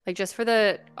Like, just for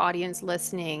the audience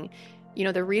listening,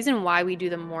 the reason why we do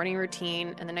the morning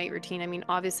routine and the night routine, I mean,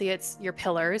 obviously it's your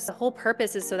pillars. The whole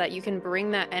purpose is so that you can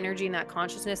bring that energy and that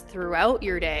consciousness throughout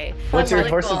your day. So What's it's your really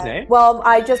horse's cool. name? Well,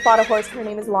 I just bought a horse. Her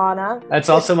name is Lana. That's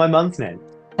also my mom's name.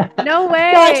 No Shut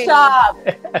way. up.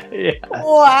 Yeah. Yeah.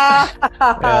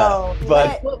 Wow.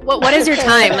 But What is your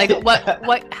time?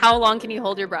 Like, how long can you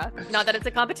hold your breath? Not that it's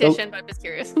a competition, but I'm just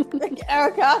curious.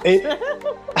 Erica. it,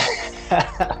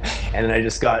 and then I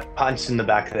just got punched in the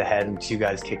back of the head and two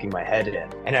guys kicking my head in.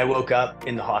 And I woke up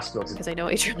in the hospital. Because I know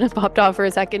Adrian popped off for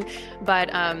a second,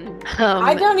 but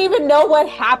I don't even know what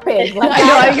happened. Like,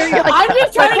 I know, you're like, I'm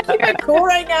just trying to keep it cool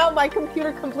right now. My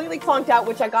computer completely conked out,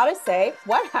 which I gotta say,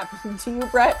 what happened to you,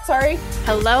 Brett? Sorry.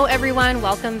 Hello, everyone.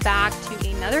 Welcome back to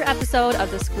another episode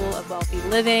of the School of Wealthy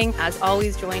Living. As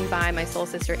always, joined by my soul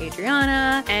sister,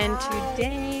 Adriana. And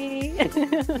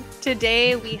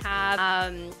today we have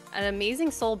an amazing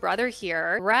soul brother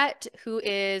here, Brett, who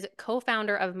is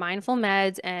co-founder of Mindful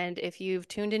Meds. And if you've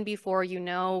tuned in before, you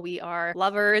know we are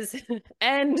lovers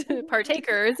and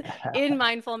partakers in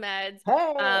Mindful Meds.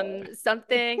 Hey.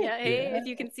 Hey, if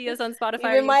you can see us on Spotify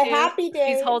or Even my YouTube, happy she's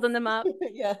days. holding them up.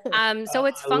 Yeah. So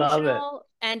it's I love it. functional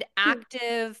and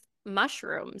active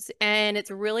mushrooms, and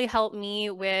it's really helped me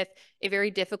with a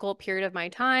very difficult period of my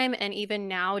time, and even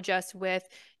now just with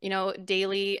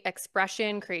daily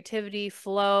expression, creativity,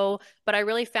 flow. But I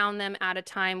really found them at a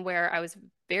time where I was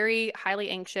very highly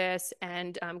anxious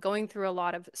and going through a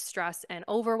lot of stress and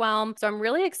overwhelm. So I'm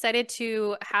really excited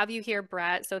to have you here,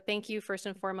 Brett. So thank you first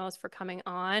and foremost for coming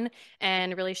on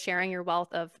and really sharing your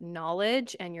wealth of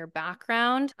knowledge and your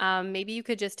background. Maybe you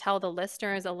could just tell the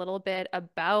listeners a little bit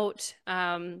about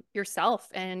yourself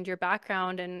and your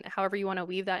background, and however you want to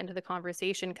weave that into the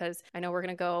conversation, because I know we're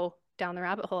going to go down the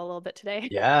rabbit hole a little bit today.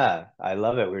 Yeah, I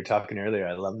love it. We were talking earlier.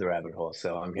 I love the rabbit hole,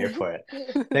 so I'm here for it.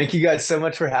 Thank you guys so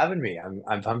much for having me.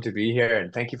 I'm pumped to be here,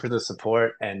 and thank you for the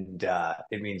support. And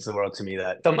it means the world to me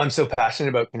that something I'm so passionate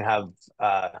about can have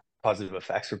positive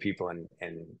effects for people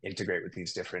and integrate with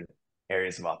these different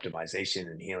areas of optimization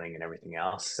and healing and everything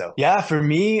else. So yeah, for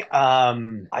me,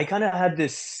 I kind of had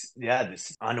this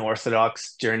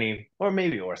unorthodox journey, or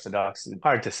maybe orthodox,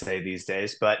 hard to say these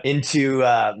days, but into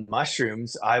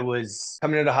mushrooms. I was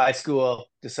coming out of high school,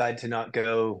 decided to not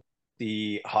go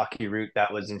the hockey route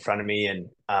that was in front of me, and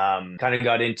kind of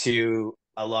got into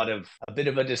a bit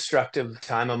of a destructive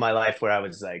time of my life where I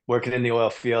was like working in the oil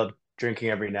field, drinking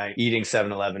every night, eating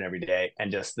 7-Eleven every day.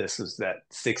 And just this was that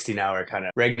 16-hour kind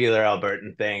of regular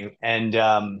Albertan thing. And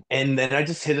then I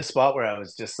just hit a spot where I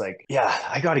was just like, yeah,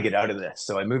 I got to get out of this.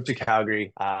 So I moved to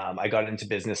Calgary. I got into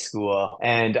business school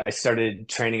and I started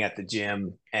training at the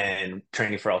gym and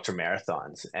training for ultra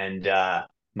marathons. And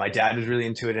my dad was really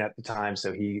into it at the time,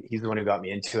 so he's the one who got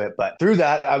me into it. But through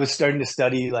that, I was starting to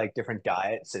study like different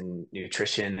diets and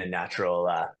nutrition and natural.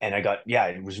 And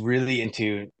I was really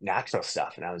into natural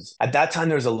stuff. And I was at that time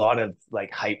there was a lot of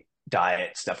like hype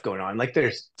diet stuff going on. Like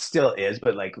there still is,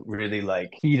 but like really like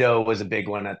keto was a big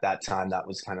one at that time. That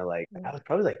was kind of like that was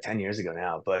probably like 10 years ago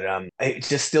now. But it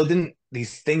just still didn't.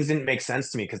 These things didn't make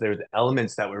sense to me because there were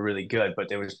elements that were really good, but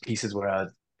there was pieces where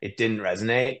it didn't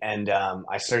resonate. And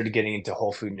I started getting into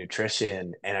whole food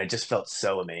nutrition and I just felt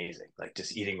so amazing, like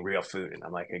just eating real food. And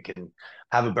I'm like, I can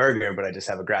have a burger, but I just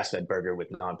have a grass-fed burger with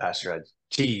non-pasteurized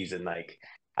cheese. And like,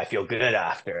 I feel good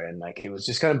after. And like, it was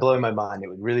just kind of blowing my mind.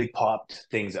 It really popped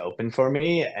things open for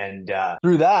me. And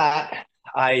through that,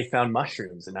 I found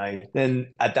mushrooms. And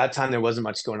then at that time, there wasn't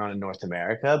much going on in North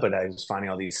America, but I was finding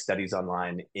all these studies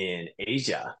online in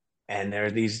Asia. And there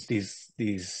are these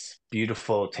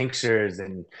beautiful tinctures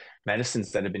and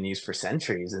medicines that have been used for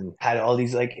centuries and had all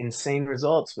these like insane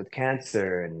results with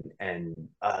cancer and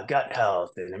gut health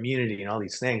and immunity and all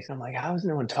these things. And I'm like, how is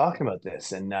no one talking about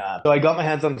this? And so I got my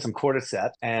hands on some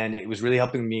cordyceps, and it was really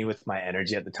helping me with my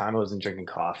energy at the time. I wasn't drinking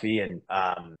coffee, and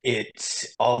it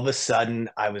all of a sudden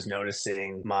I was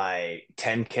noticing my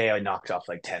 10K I knocked off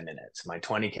like 10 minutes, my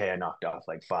 20K I knocked off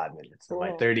like 5 minutes, and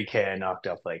my 30K I knocked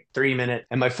off like 3 minutes,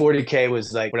 and my 40K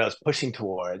was like what I was pushing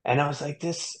toward. And I was like,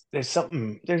 there's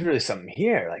really something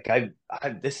here. Like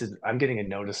I'm getting a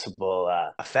noticeable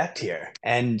effect here.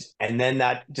 And then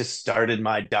that just started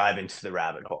my dive into the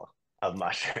rabbit hole of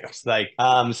mushrooms.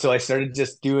 So I started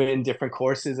just doing different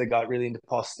courses. I got really into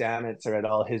Paul Stamets. I read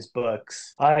all his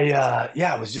books. I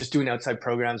was just doing outside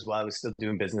programs while I was still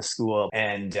doing business school.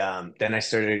 And then I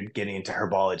started getting into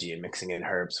herbology and mixing in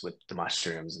herbs with the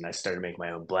mushrooms, and I started making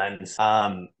my own blends.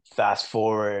 Fast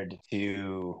forward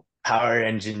to power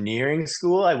engineering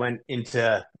school. I went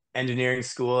into engineering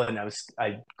school and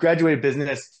I graduated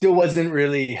business, still wasn't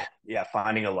really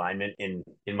finding alignment in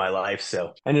my life.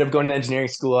 So I ended up going to engineering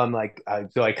school. I'm like,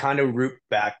 so I kind of root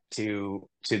back to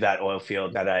that oil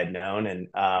field that I had known. And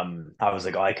I was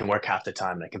like, oh, I can work half the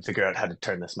time and I can figure out how to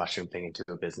turn this mushroom thing into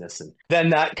a business. And then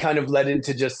that kind of led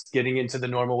into just getting into the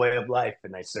normal way of life.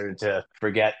 And I started to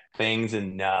forget things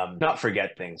and not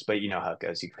forget things, but you know how it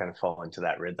goes. You kind of fall into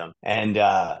that rhythm. And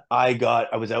I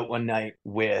was out one night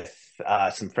with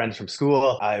some friends from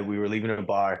school. We were leaving a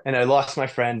bar and I lost my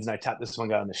friends and I tapped this one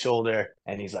guy on the shoulder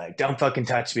and he's like, don't fucking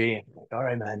touch me. I'm like, all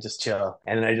right, man, just chill.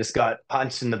 And then I just got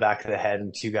punched in the back of the head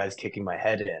and two guys kicking my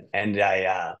head in. And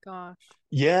Gosh.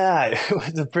 yeah, it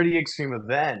was a pretty extreme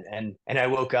event. And I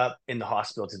woke up in the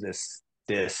hospital to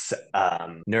this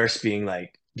nurse being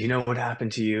like, do you know what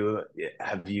happened to you?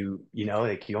 Have you,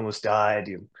 like you almost died,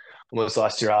 you almost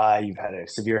lost your eye, you've had a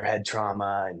severe head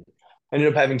trauma, and I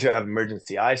ended up having to have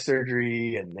emergency eye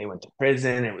surgery, and they went to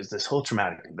prison. It was this whole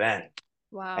traumatic event.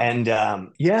 Wow. And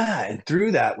and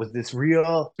through that was this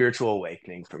real spiritual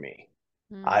awakening for me.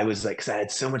 I was like, 'cause I had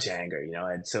so much anger,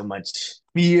 I had so much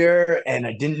fear and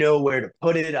I didn't know where to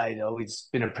put it. I'd always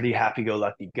been a pretty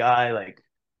happy-go-lucky guy, like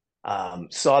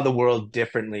saw the world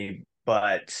differently,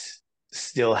 but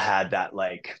still had that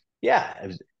like,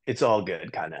 it's all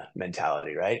good kind of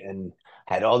mentality, right? And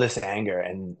had all this anger,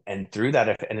 and through that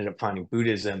I ended up finding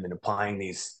Buddhism and applying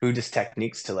these Buddhist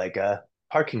techniques to like a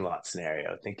parking lot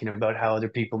scenario, thinking about how other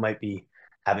people might be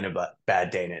having a bad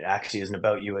day and it actually isn't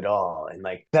about you at all. And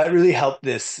like that really helped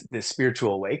this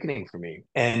spiritual awakening for me.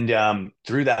 And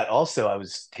through that also I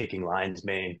was taking lion's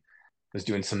mane, was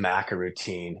doing some maca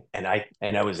routine, and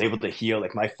I was able to heal.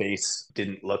 Like my face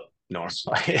didn't look normal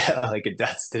like it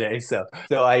does today. So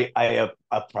I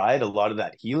applied a lot of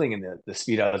that healing, and the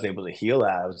speed I was able to heal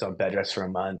at. I was on bed rest for a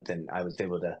month and I was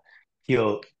able to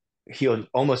heal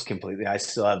almost completely. I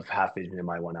still have half vision in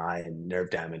my one eye and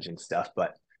nerve damage and stuff,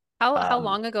 but How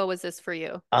long ago was this for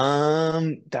you?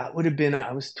 that would have been,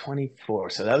 I was 24.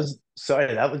 So that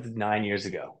was 9 years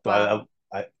ago. So Wow.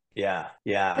 yeah,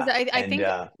 Because yeah. I And think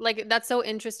like that's so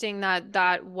interesting that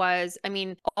that was, I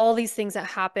mean, all these things that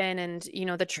happen and,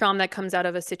 the trauma that comes out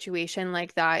of a situation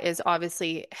like that is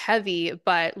obviously heavy.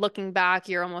 But looking back,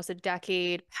 you're almost a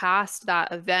decade past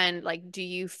that event. Like, do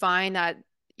you find that,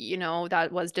 that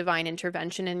was divine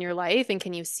intervention in your life? And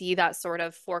can you see that sort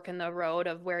of fork in the road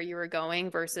of where you were going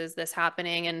versus this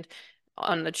happening and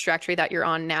on the trajectory that you're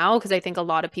on now? Because I think a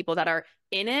lot of people that are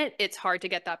in it, it's hard to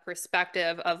get that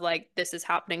perspective of like, this is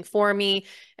happening for me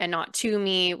and not to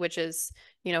me, which is,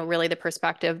 really the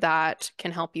perspective that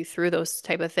can help you through those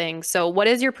type of things. So what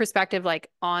is your perspective like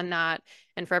on that?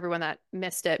 And for everyone that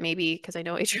missed it, maybe because I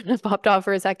know Adrian popped off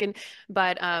for a second,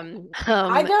 but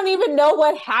I don't even know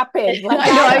what happened. Like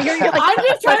I know you're like, I'm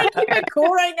just trying to keep it cool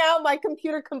right now. My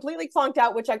computer completely conked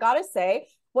out, which I gotta say,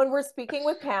 when we're speaking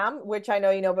with Pam, which I know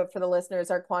you know, but for the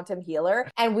listeners, our quantum healer,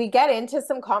 and we get into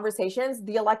some conversations,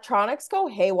 the electronics go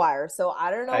haywire. So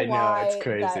I don't know I know it's why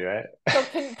crazy, that. right? So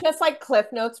can just like cliff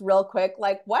notes real quick,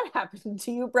 like what happened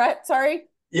to you, Brett? Sorry.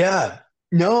 Yeah.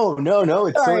 No, it's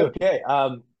totally Sorry. okay.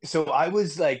 So I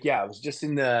was like, I was just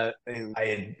I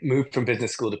had moved from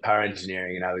business school to power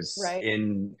engineering, and I was Right.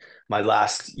 in my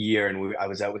last year, and I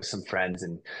was out with some friends,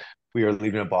 and we were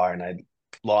leaving a bar, and I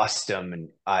lost him, and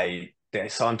I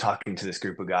saw him talking to this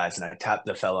group of guys, and I tapped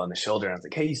the fellow on the shoulder, and I was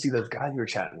like, hey, you see those guys you were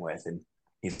chatting with? And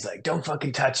he's like, don't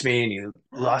fucking touch me, and he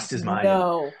lost his mind,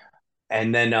 No.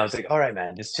 and then I was like, all right,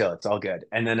 man, just chill. It's all good.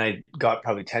 And then I got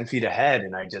probably 10 feet ahead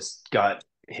and I just got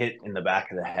hit in the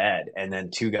back of the head. And then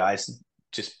two guys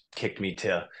just kicked me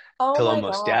Oh till my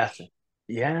almost death. gosh.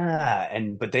 Yeah.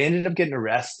 But they ended up getting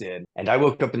arrested. And I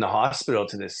woke up in the hospital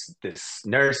to this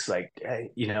nurse, like,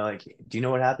 hey, like, do you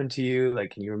know what happened to you?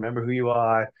 Like, can you remember who you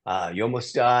are? You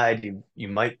almost died. You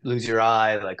might lose your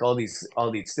eye, like all these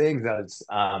things.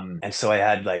 And so I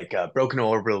had like a broken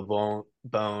orbital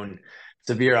bone,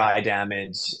 severe eye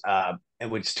damage,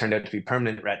 which turned out to be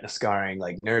permanent retina scarring,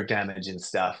 like nerve damage and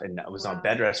stuff. And I was on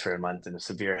bed wow. rest for a month and a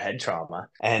severe head trauma.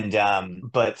 And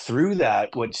but through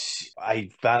that, which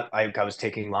I found, I was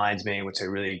taking lion's mane, which I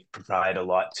really provide a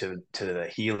lot to the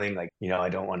healing. Like, I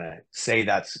don't want to say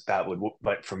that would,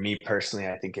 but for me personally,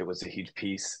 I think it was a huge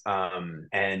piece.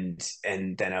 And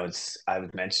then I was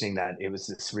mentioning that it was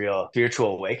this real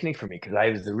spiritual awakening for me because I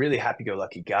was a really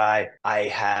happy-go-lucky guy. I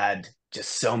had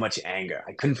just so much anger.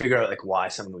 I couldn't figure out like why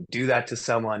someone would do that to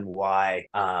someone, why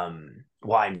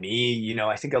why me? You know,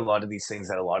 I think a lot of these things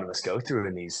that a lot of us go through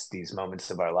in these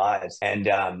moments of our lives. And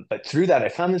but through that, I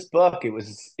found this book. It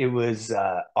was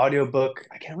audiobook.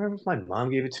 I can't remember if my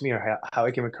mom gave it to me or how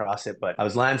I came across it, but I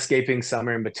was landscaping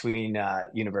summer in between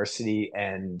university,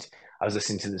 and I was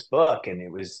listening to this book, and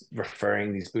it was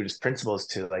referring these Buddhist principles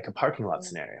to like a parking lot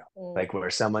scenario, like where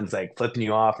someone's like flipping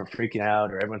you off or freaking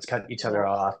out, or everyone's cutting each other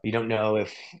off. You don't know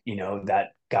if, you know, that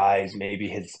guy's, maybe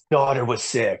his daughter was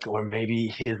sick, or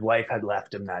maybe his wife had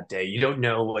left him that day. You don't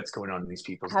know what's going on in these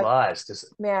people's lives.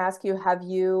 May I ask you, have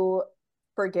you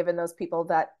forgiven those people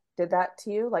that did that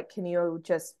to you? Like, can you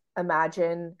just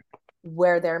imagine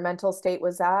where their mental state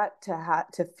was at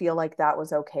to feel like that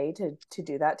was okay to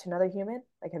do that to another human?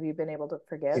 Like, have you been able to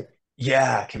forgive?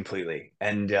 Yeah, completely.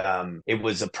 And it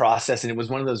was a process, and it was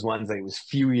one of those ones that it was a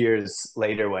few years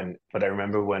later but I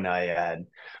remember when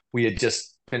we had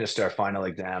just finished our final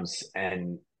exams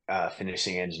and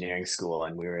finishing engineering school,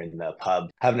 and we were in the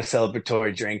pub having a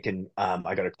celebratory drink, and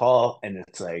I got a call, and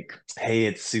it's like, hey,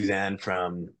 it's Suzanne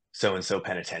from so and so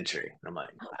penitentiary. And I'm like,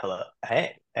 hello,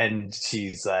 hey. And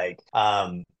she's like,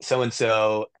 so and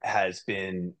so has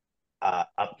been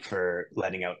up for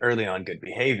letting out early on good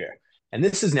behavior. And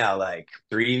this is now like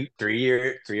 3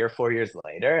 or 4 years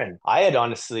later. And I had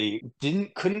honestly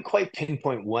couldn't quite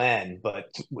pinpoint when,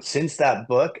 but since that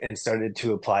book and started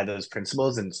to apply those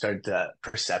principles and started the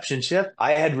perception shift,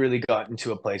 I had really gotten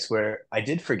to a place where I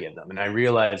did forgive them. And I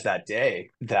realized that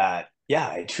day that, yeah,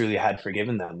 I truly had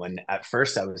forgiven them. When at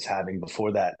first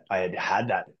before that, I had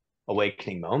that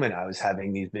awakening moment, I was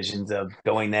having these visions of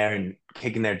going there and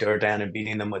kicking their door down and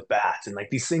beating them with bats, and like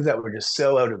these things that were just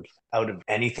so out of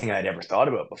anything I'd ever thought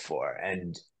about before.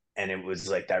 And it was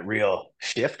like that real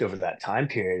shift over that time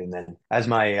period. And then as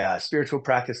my spiritual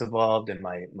practice evolved and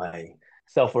my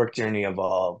self-work journey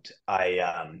evolved,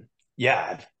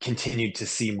 I've continued to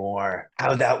see more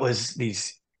how that was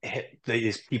these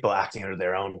people acting out of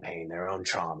their own pain, their own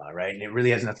trauma, right? And it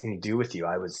really has nothing to do with you.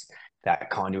 I was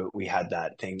that conduit. We had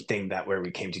that thing that where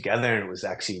we came together, and it's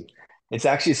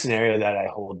actually a scenario that I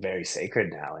hold very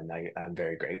sacred now, and I'm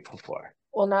very grateful for.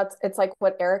 Well, not it's like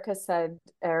what Erica said,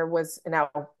 or was now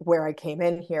where I came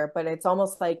in here, but it's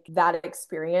almost like that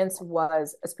experience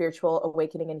was a spiritual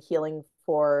awakening and healing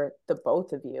for the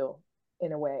both of you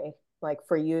in a way. Like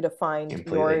for you to find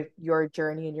Completely. your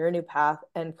journey and your new path,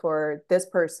 and for this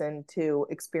person to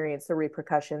experience the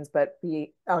repercussions but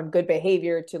be on good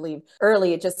behavior to leave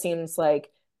early. It just seems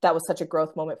like that was such a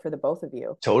growth moment for the both of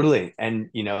you. Totally. And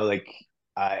you know, like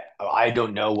I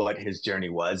don't know what his journey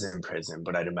was in prison,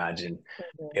 but I'd imagine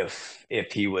if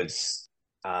he was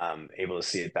able to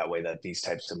see it that way, that these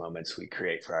types of moments we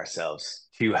create for ourselves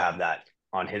to have that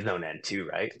on his own end too,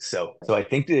 right? So I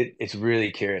think that it's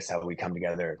really curious how we come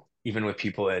together, even with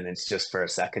people, and it's just for a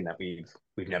second that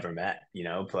we've never met, you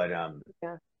know.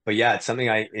 Yeah. But yeah, it's something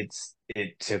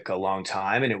it took a long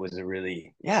time, and it was a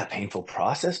really, yeah, painful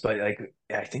process. But like,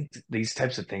 I think these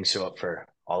types of things show up for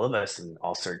all of us in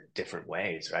all sorts of different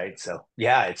ways, right? So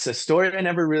yeah, it's a story I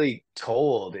never really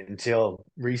told until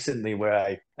recently, where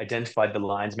I identified the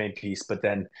lines made piece, but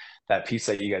then that piece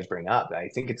that you guys bring up, I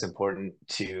think it's important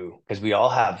to, because we all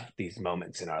have these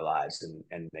moments in our lives,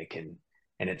 and they can,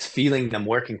 and it's feeling them,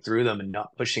 working through them, and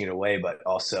not pushing it away, but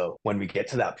also when we get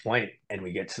to that point and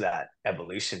we get to that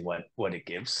evolution, what it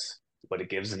gives,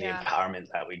 and the Yeah. empowerment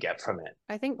that we get from it.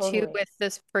 I think too, Totally. with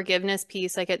this forgiveness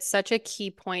piece, like it's such a key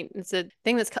point. It's a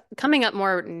thing that's coming up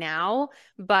more now,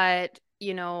 but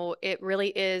it really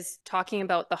is talking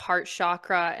about the heart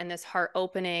chakra and this heart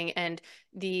opening and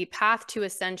the path to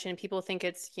ascension. People think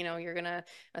it's, you're gonna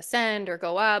ascend or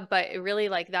go up, but it really,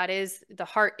 like, that is, the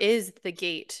heart is the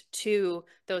gate to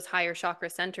those higher chakra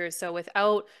centers. So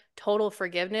without total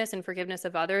forgiveness and forgiveness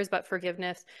of others, but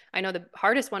forgiveness, I know the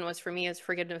hardest one was for me is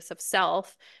forgiveness of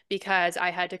self, because I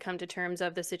had to come to terms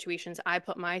of the situations I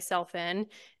put myself in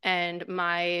and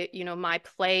my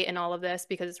play in all of this,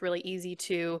 because it's really easy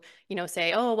to,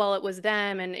 say, oh, well, it was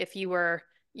them. And if you were,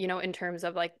 in terms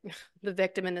of like the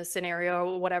victim in this scenario,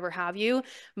 or whatever have you,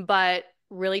 but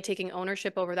really taking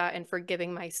ownership over that and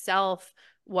forgiving myself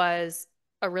was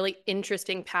a really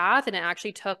interesting path. And it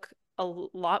actually took a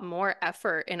lot more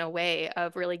effort in a way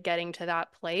of really getting to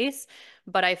that place.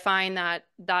 But I find that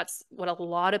that's what a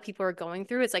lot of people are going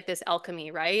through. It's like this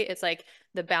alchemy, right? It's like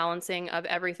the balancing of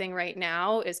everything right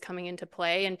now is coming into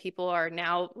play, and people are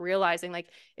now realizing, like,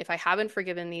 if I haven't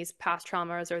forgiven these past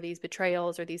traumas or these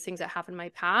betrayals or these things that happened in my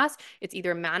past, it's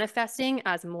either manifesting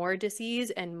as more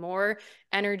disease and more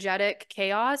energetic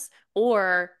chaos,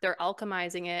 or they're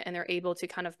alchemizing it and they're able to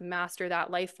kind of master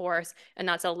that life force, and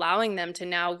that's allowing them to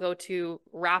now go to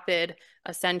rapid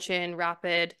ascension,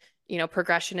 rapid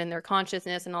progression in their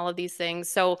consciousness and all of these things.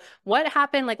 So what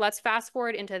happened? Like, let's fast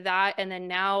forward into that. And then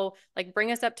now, like,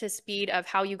 bring us up to speed of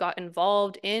how you got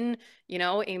involved in,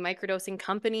 a microdosing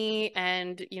company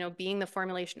and, being the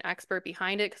formulation expert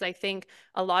behind it. Cause I think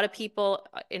a lot of people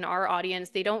in our audience,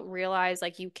 they don't realize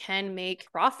like you can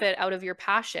make profit out of your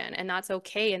passion, and that's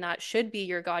okay. And that should be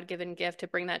your God-given gift to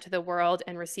bring that to the world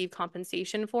and receive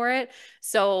compensation for it.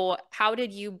 So how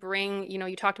did you bring,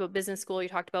 you talked about business school, you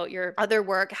talked about your other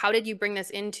work. How did you bring this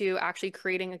into actually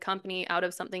creating a company out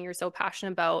of something you're so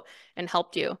passionate about and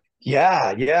helped you?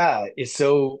 Yeah.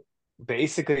 So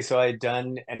basically, so I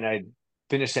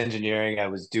finished engineering. I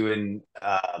was doing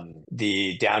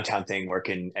the downtown thing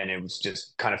working, and it was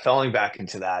just kind of falling back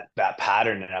into that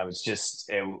pattern. And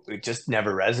it just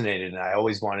never resonated.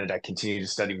 And I continued to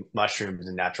study mushrooms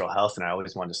and natural health, and I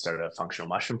always wanted to start a functional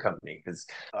mushroom company because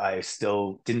I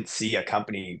still didn't see a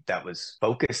company that was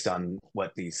focused on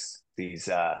what these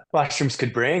mushrooms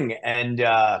could bring, and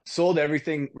sold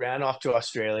everything, ran off to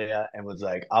Australia, and was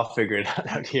like, I'll figure it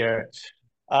out here.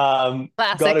 Got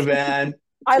a Classic. van.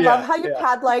 I love Yeah, how you've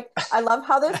yeah. had I love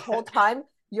how this whole time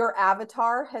your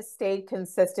avatar has stayed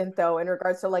consistent though, in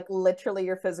regards to like literally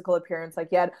your physical appearance. Like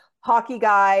you had hockey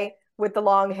guy with the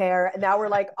long hair, and now we're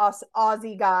like us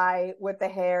Aussie guy with the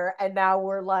hair, and now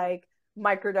we're like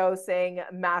microdosing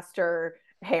master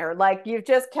hair. Like you've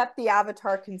just kept the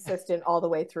avatar consistent all the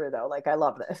way through though. Like I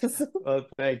love this. Well,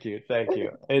 thank you.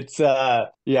 It's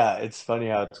yeah, it's funny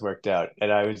how it's worked out.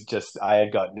 And I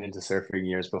had gotten into surfing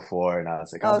years before, and I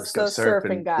was like, I'll Oh, just go so surf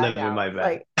surfing and guy live in now. my van.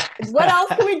 Like, what else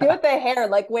can we do with the hair?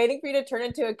 Like, waiting for you to turn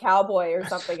into a cowboy or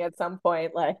something at some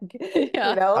point. Like, you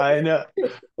Yeah. know? I know.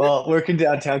 Well, working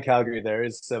downtown Calgary, there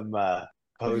is some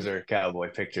poser cowboy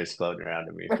pictures floating around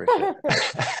of me for sure.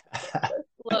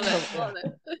 Love it. Oh, Love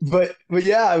man. it. But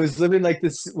yeah, I was living like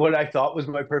this, what I thought was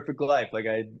my perfect life. Like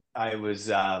I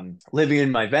was living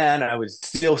in my van. I was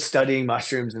still studying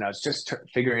mushrooms, and I was just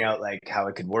figuring out like how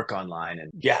I could work online,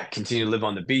 and yeah, continue to live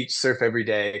on the beach, surf every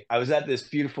day. I was at this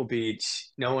beautiful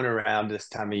beach, no one around this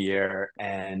time of year,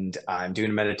 and I'm doing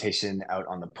a meditation out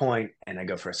on the point, and I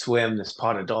go for a swim. This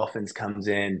pod of dolphins comes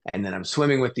in, and then I'm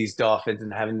swimming with these dolphins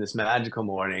and having this magical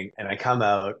morning, and I come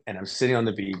out and I'm sitting on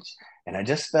the beach, and I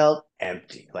just felt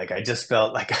empty. Like I just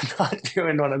felt like I'm not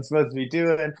doing what I'm supposed to be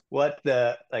doing. What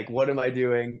am I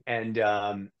doing? And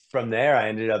from there, I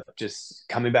ended up just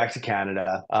coming back to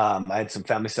Canada. I had some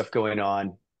family stuff going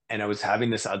on, and I was having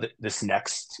this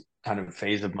next kind of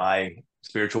phase of my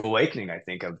spiritual awakening, I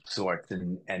think, of sorts.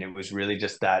 And it was really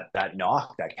just that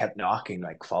knock that kept knocking,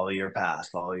 like follow your path,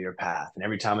 follow your path. And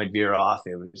every time I'd veer off,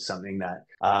 it was something that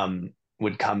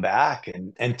would come back,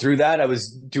 and through that I was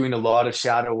doing a lot of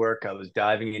shadow work. I was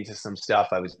diving into some stuff.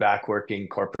 I was back working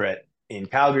corporate in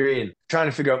Calgary and trying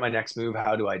to figure out my next move.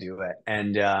 How do I do it?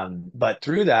 And but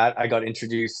through that I got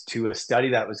introduced to a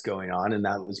study that was going on, and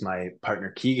that was my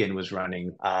partner Keegan was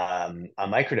running a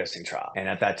microdosing trial, and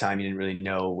at that time he didn't really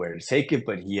know where to take it,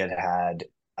 but he had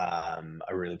a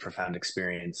really profound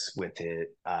experience with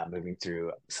it, moving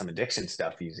through some addiction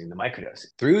stuff using the microdosing.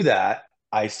 Through that,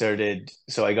 I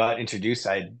got introduced.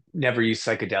 I'd never used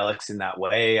psychedelics in that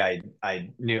way. I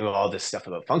knew all this stuff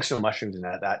about functional mushrooms, and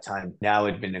at that time, now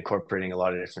had been incorporating a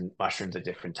lot of different mushrooms at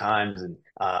different times, and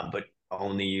but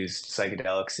only used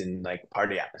psychedelics in like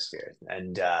party atmospheres.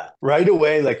 And right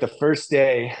away, like the first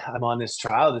day I'm on this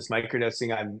trial, this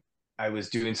microdosing, I was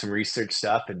doing some research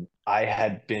stuff, and I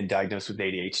had been diagnosed with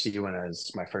ADHD when I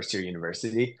was my first year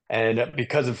university. And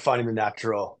because of finding the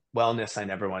natural wellness, I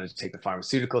never wanted to take the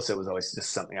pharmaceutical. So it was always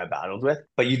just something I battled with.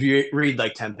 But you read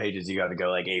like 10 pages, you got to go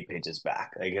like 8 pages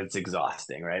back. Like it's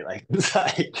exhausting, right? Like it's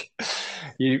like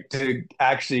you to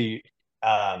actually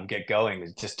get going,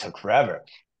 it just took forever.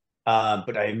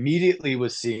 But I immediately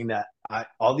was seeing that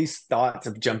all these thoughts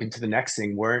of jumping to the next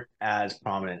thing weren't as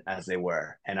prominent as they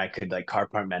were. And I could like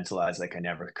compartmentalize like I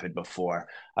never could before.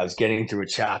 I was getting through a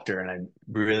chapter, and I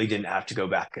really didn't have to go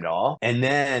back at all. And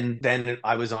then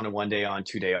I was on a 1 day on,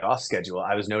 2 day off schedule.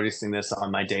 I was noticing this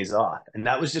on my days off, and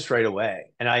that was just right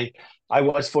away. And I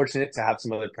was fortunate to have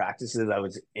some other practices I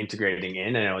was integrating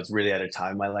in, and I was really at a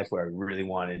time in my life where I really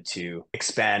wanted to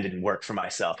expand and work for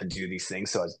myself and do these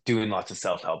things. So I was doing lots of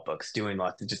self-help books, doing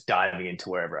lots of just diving into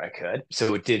wherever I could.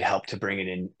 So it did help to bring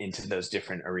it into those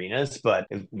different arenas. But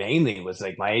it mainly was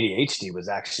like my ADHD was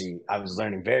actually, I was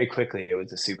learning very quickly it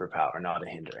was a superpower, not a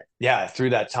hindrance. Yeah,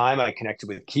 through that time, I connected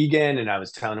with Keegan, and I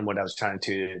was telling him what I was trying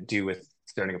to do with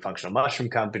starting a functional mushroom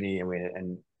company,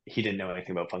 and he didn't know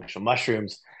anything about functional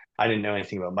mushrooms. I didn't know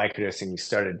anything about microdosing. We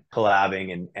started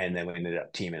collabing, and then we ended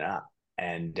up teaming up.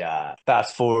 And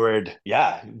fast forward,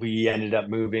 yeah, we ended up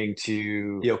moving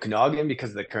to the Okanagan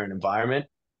because of the current environment.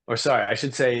 or sorry, I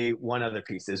should say one other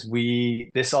piece is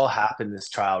this all happened, this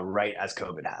trial, right as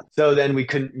COVID happened. So then we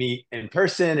couldn't meet in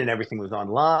person and everything was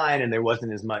online and there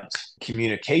wasn't as much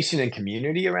communication and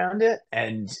community around it.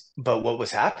 But what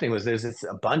was happening was there's this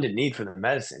abundant need for the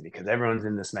medicine because everyone's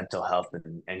in this mental health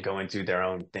and going through their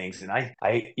own things. And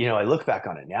I look back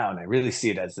on it now and I really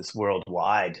see it as this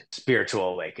worldwide spiritual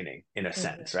awakening in a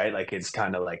sense, right? Like it's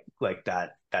kind of like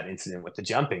that incident with the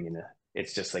jumping and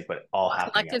it's just like, but all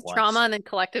happening at Collective trauma once. and then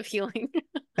collective healing.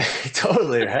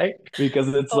 Totally, right? Because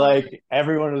it's Totally. like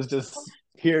everyone was just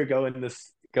here, go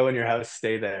in your house,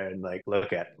 stay there, and like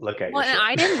look at your Well, and shit.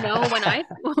 I didn't know when I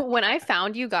when I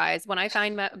found you guys, when I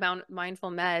found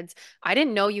Mindful Meds, I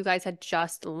didn't know you guys had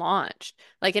just launched.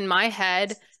 Like in my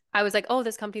head, I was like, oh,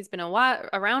 this company's been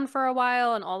around for a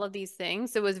while and all of these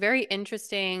things. So it was very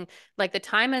interesting. Like the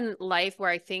time in life where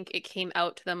I think it came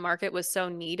out to the market was so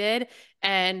needed.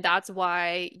 And that's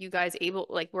why you guys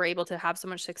were able to have so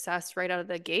much success right out of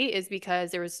the gate is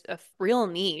because there was a real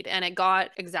need and it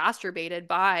got exacerbated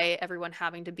by everyone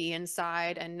having to be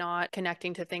inside and not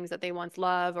connecting to things that they once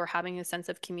loved or having a sense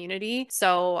of community.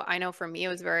 So I know for me, it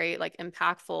was very like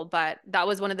impactful, but that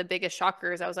was one of the biggest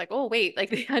shockers. I was like, oh, wait,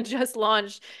 like they had just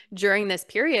launched during this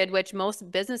period, which most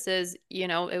businesses,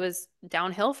 it was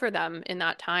downhill for them in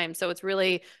that time. So it's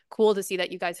really cool to see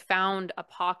that you guys found a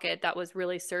pocket that was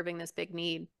really serving this big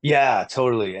need. Yeah,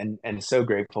 totally. And so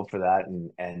grateful for that.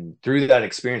 And through that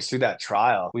experience, through that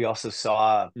trial, we also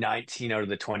saw 19 out of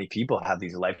the 20 people have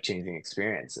these life-changing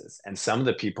experiences. And some of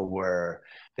the people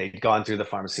they'd gone through the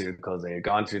pharmaceuticals, they had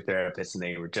gone through therapists, and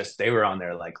they were on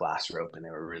their like last rope and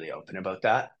they were really open about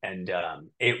that. And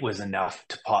it was enough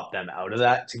to pop them out of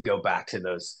that to go back to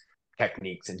those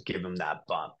techniques and give them that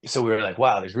bump. So we were like,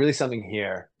 wow, there's really something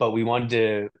here, but we wanted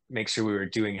to make sure we were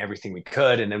doing everything we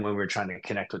could. And then when we were trying to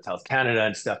connect with Health Canada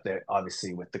and stuff, that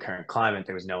obviously with the current climate,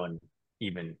 there was no one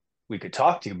even we could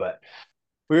talk to. But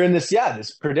we were in this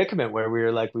predicament where we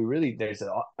were like, there's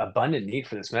an abundant need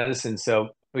for this medicine. So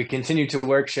we continued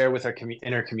to share with our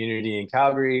inner community in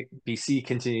Calgary. BC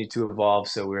continued to evolve.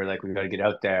 So we were like, we got to get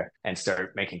out there and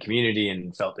start making community,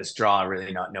 and felt this draw,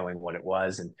 really not knowing what it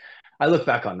was. And I look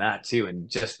back on that too. And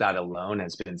just that alone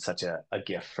has been such a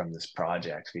gift from this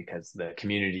project, because the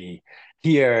community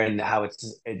here and how it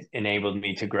enabled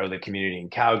me to grow the community in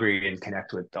Calgary and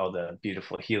connect with all the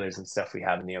beautiful healers and stuff we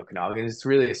have in the Okanagan. It's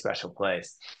really a special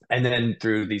place. And then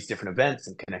through these different events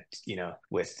and connect,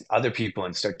 with other people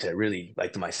and start to really,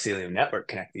 like the mycelium network,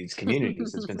 connect these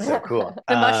communities. It's been so cool.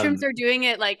 The mushrooms are doing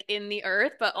it like in the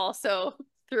earth, but also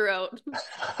throughout.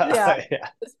 Yeah. Yeah.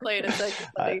 Displayed in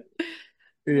psychedelics.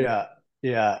 Yeah.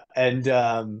 Yeah. And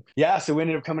so we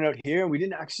ended up coming out here. We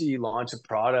didn't actually launch a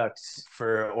product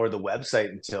or the website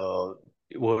until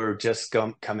we're just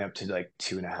coming up to like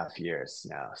 2.5 years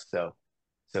now. So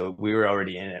we were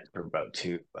already in it for about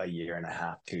a year and a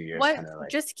half, 2 years, What, kind of like.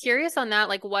 just curious on that,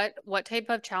 like what type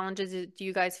of challenges do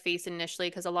you guys face initially?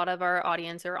 Because a lot of our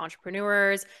audience are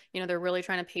entrepreneurs, they're really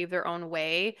trying to pave their own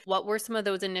way. What were some of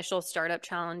those initial startup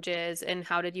challenges and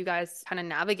how did you guys kind of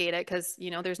navigate it? Because,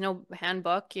 there's no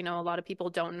handbook, a lot of people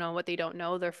don't know what they don't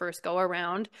know their first go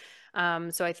around.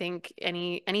 So I think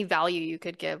any value you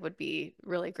could give would be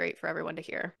really great for everyone to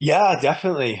hear. Yeah,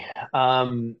 definitely.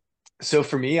 So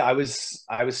for me, I was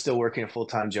still working a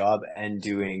full-time job and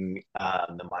doing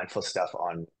the mindful stuff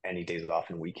on any days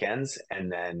off and weekends,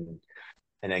 and then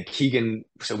Keegan.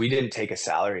 So we didn't take a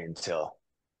salary until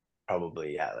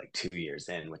probably like 2 years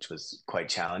in, which was quite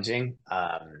challenging.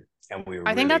 And we were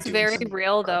I think really that's doing very some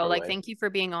real though. corporate Like, ways. thank you for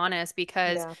being honest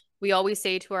because Yeah. we always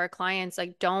say to our clients,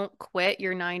 like, don't quit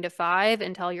your 9 to 5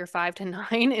 until your 5 to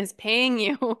 9 is paying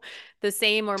you the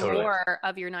same or Totally. more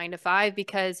of your 9 to 5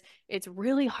 because it's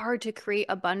really hard to create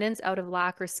abundance out of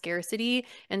lack or scarcity.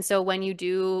 And so when you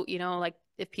do, like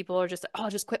if people are just, oh, I'll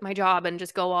just quit my job and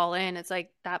just go all in, it's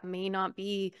like that may not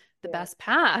be the Yeah. best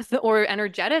path or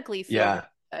energetically feel really Yeah,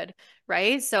 good,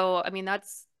 right? So, I mean,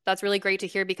 that's really great to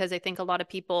hear because I think a lot of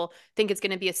people think it's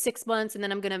going to be a 6 months and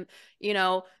then I'm going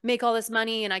to, make all this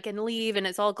money and I can leave and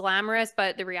it's all glamorous.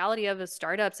 But the reality of the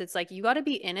startups, it's like you got to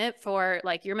be in it for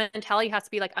like your mentality has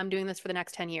to be like, I'm doing this for the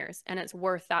next 10 years and it's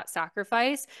worth that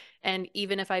sacrifice. And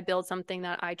even if I build something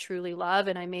that I truly love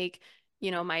and I make,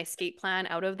 my escape plan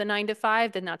out of the 9 to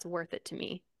 5, then that's worth it to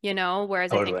me,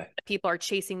 whereas I think totally. people are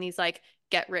chasing these like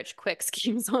get rich quick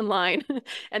schemes online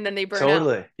and then they burn out.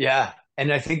 Totally. Yeah.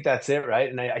 And I think that's it, right?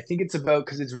 And I think it's about,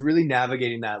 because it's really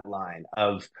navigating that line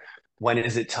of when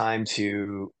is it time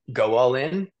to go all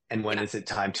in and when Yeah. is it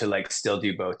time to like still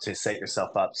do both, to set yourself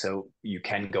up so you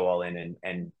can go all in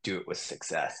and do it with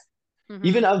success. Hmm.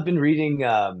 Even I've been reading,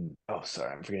 oh,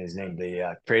 sorry, I'm forgetting his name,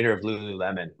 the creator of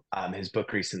Lululemon, his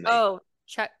book recently. Oh,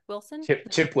 Chet Wilson?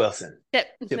 Chip Wilson. Chip.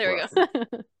 Chip There we Wilson.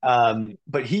 go.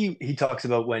 But he talks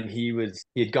about when he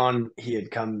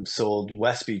had come sold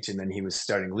West Beach and then he was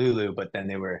starting Lulu, but then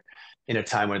they were in a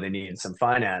time where they needed some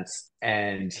finance,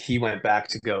 and he went back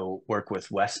to go work with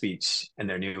West Beach and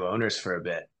their new owners for a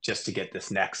bit just to get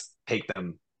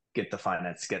get the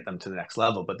finance, get them to the next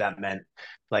level. But that meant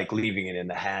like leaving it in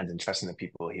the hands and trusting the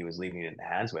people he was leaving it in the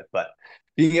hands with. But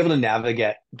being able to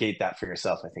navigate that for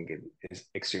yourself, I think is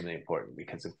extremely important,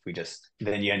 because if we just,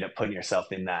 then you end up putting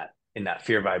yourself in that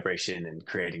fear vibration and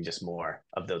creating just more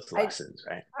of those lessons,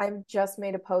 right? I just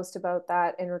made a post about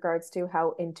that in regards to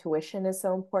how intuition is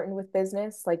so important with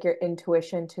business, like your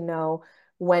intuition to know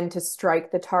when to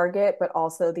strike the target, but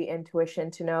also the intuition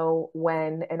to know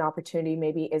when an opportunity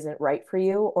maybe isn't right for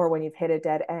you, or when you've hit a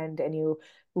dead end and you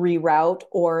reroute,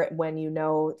 or when you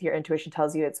know your intuition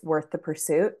tells you it's worth the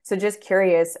pursuit. So just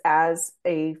curious, as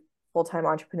a full-time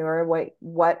entrepreneur,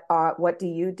 what do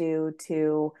you do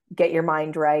to get your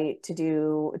mind right,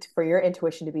 for your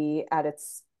intuition to be at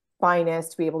its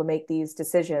finest, to be able to make these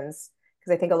decisions?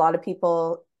 Because I think a lot of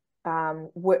people,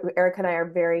 Eric and I are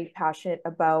very passionate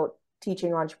about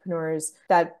teaching entrepreneurs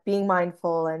that being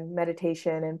mindful and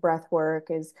meditation and breath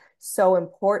work is so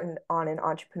important on an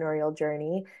entrepreneurial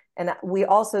journey. And we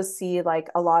also see like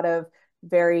a lot of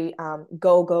very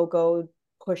go, go, go,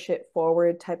 push it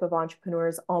forward type of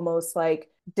entrepreneurs almost like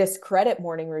discredit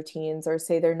morning routines or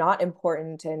say they're not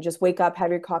important and just wake up, have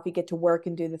your coffee, get to work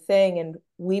and do the thing. And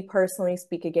we personally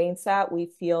speak against that. We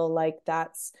feel like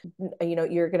that's,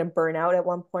 you're going to burn out at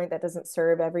one point. That doesn't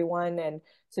serve everyone. And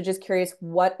so just curious,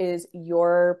 what is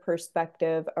your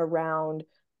perspective around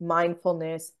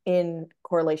mindfulness in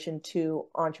correlation to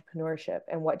entrepreneurship,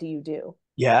 and what do you do?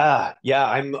 Yeah,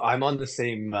 I'm on the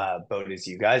same boat as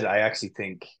you guys. I actually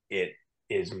think it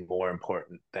is more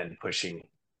important than pushing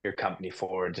your company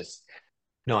forward just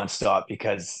nonstop,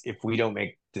 because if we don't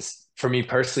make this, for me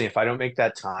personally, if I don't make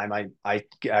that time, I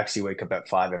actually wake up at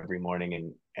 5 every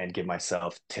morning and give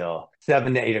myself till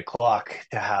 7 to 8 o'clock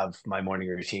to have my morning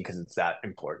routine, because it's that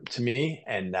important to me.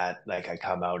 And that, like, I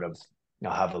come out of,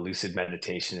 have a lucid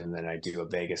meditation, and then I do a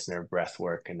vagus nerve breath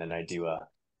work, and then I do a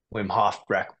Wim Hof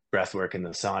breath work in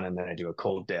the sun, and then I do a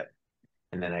cold dip,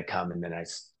 and then I come and then I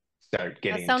start That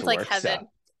getting sounds into like work heaven. stuff.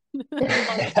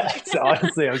 Honestly. So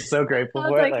honestly, I'm so grateful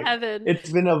Sounds for it. like Like, heaven.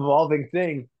 it's been an evolving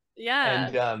thing. Yeah.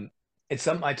 And it's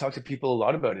something I talk to people a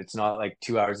lot about. It's not like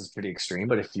 2 hours is pretty extreme,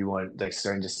 but if you want, like,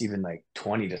 starting just even like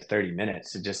 20 to 30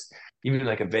 minutes to just even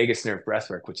like a vagus nerve breath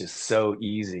work, which is so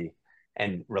easy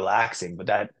and relaxing, but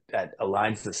that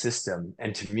aligns the system.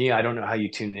 And to me, I don't know how you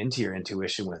tune into your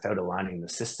intuition without aligning the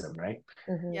system, right?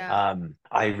 Mm-hmm. Yeah.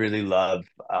 I really love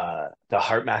the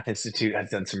Heart Math Institute has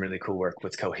done some really cool work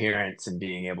with coherence and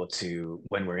being able to,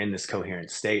 when we're in this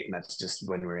coherent state, and that's just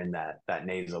when we're in that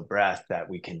nasal breath, that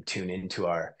we can tune into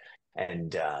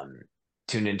and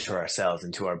tune into ourselves,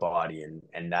 into our body,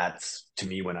 and that's, to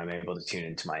me, when I'm able to tune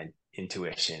into my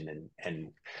intuition and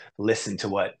listen to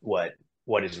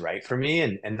what is right for me,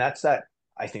 and that's that,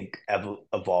 I think,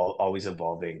 always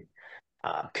evolving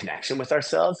connection with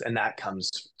ourselves. And that comes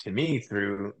to me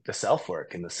through the self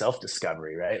work and the self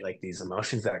discovery, right? Like these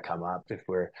emotions that come up.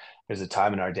 There's a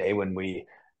time in our day when we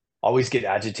always get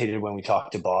agitated when we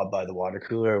talk to Bob by the water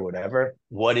cooler or whatever.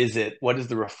 What is it? What is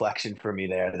the reflection for me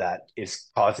there that is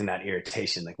causing that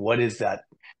irritation? Like, what is that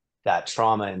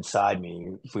trauma inside me,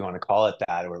 if we want to call it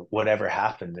that, or whatever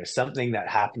happened? There's something that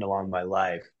happened along my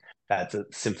life that the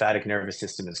sympathetic nervous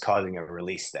system is causing a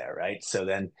release there, right? So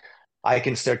then I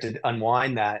can start to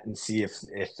unwind that and see if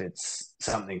it's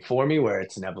something for me, where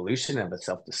it's an evolution of a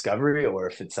self-discovery, or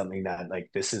if it's something that, like,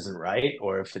 this isn't right,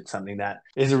 or if it's something that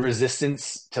is a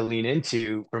resistance to lean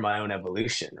into for my own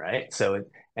evolution, right?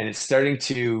 And it's starting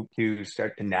to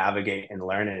start to navigate and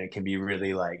learn, and it can be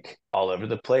really like all over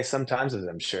the place sometimes, as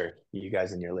I'm sure you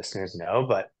guys and your listeners know.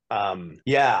 But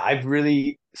yeah, I've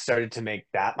really started to make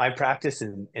that my practice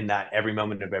in that every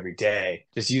moment of every day,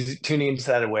 just tuning into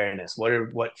that awareness.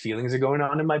 What feelings are going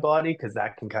on in my body? Because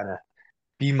that can kind of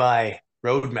be my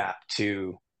roadmap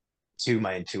to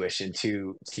my intuition,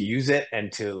 to use it,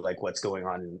 and to, like, what's going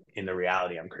on in the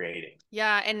reality I'm creating.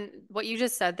 Yeah, and what you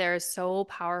just said there is so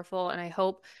powerful. And I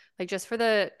hope, like, just for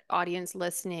the audience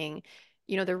listening,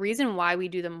 the reason why we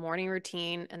do the morning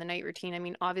routine and the night routine, I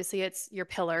mean, obviously it's your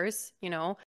pillars,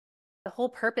 The whole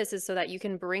purpose is so that you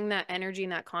can bring that energy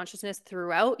and that consciousness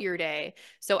throughout your day.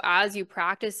 So as you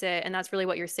practice it, and that's really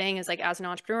what you're saying is like, as an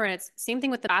entrepreneur, and it's same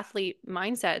thing with the athlete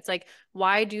mindset. It's like,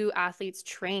 why do athletes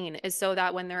train? Is so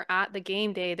that when they're at the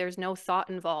game day, there's no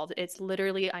thought involved. It's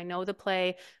literally, I know the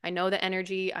play, I know the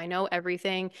energy, I know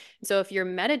everything. So if you're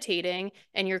meditating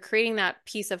and you're creating that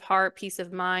peace of heart, peace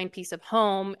of mind, peace of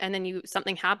home, and then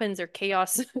something happens or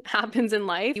chaos happens in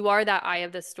life, you are that eye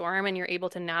of the storm and you're able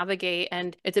to navigate.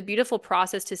 And it's a beautiful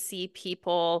process to see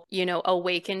people,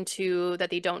 awaken to that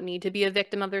they don't need to be a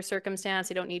victim of their circumstance.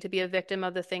 They don't need to be a victim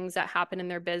of the things that happen in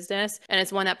their business. And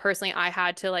it's one that personally I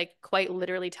had to like quite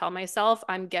literally tell myself,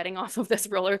 I'm getting off of this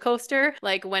roller coaster.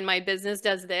 Like when my business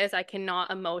does this, I cannot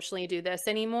emotionally do this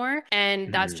anymore.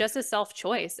 And that's just a self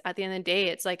choice. At the end of the day,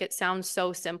 it's like, it sounds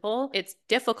so simple. It's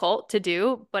difficult to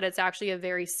do, but it's actually a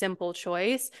very simple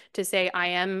choice to say, I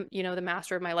am, the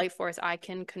master of my life force. I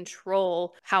can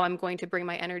control how I'm going to bring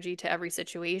my energy to every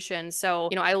situation. So,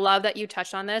 I love that you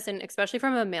touched on this, and especially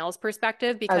from a male's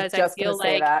perspective, because I feel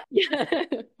like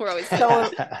we're always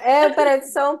so, but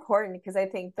it's so important because I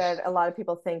think that a lot of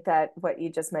people think that what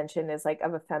you just mentioned is like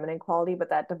of a feminine quality,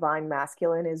 but that divine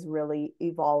masculine is really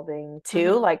evolving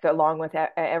too, like along with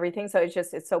everything. So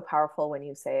it's so powerful when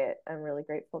you say it. I'm really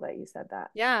grateful that you said that.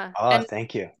 Yeah. Oh,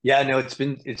 thank you. Yeah, no, it's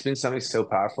been something so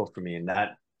powerful for me. And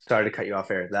that, sorry to cut you off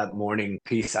there, that morning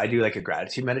piece, I do like a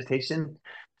gratitude meditation.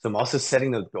 So I'm also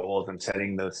setting those goals and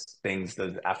setting those things,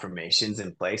 those affirmations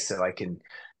in place so I can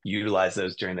utilize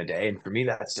those during the day. And for me,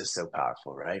 that's just so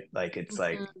powerful, right? Like it's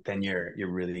like then you're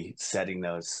really setting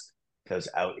those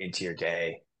out into your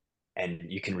day, and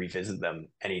you can revisit them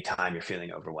anytime you're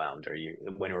feeling overwhelmed, or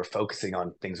when we're focusing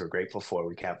on things we're grateful for,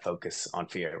 we can't focus on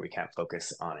fear, we can't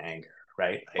focus on anger.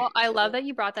 Right? Well, I love that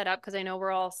you brought that up because I know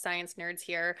we're all science nerds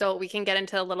here. So we can get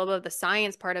into a little bit of the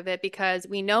science part of it, because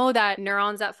we know that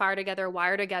neurons that fire together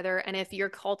wire together. And if you're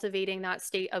cultivating that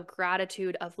state of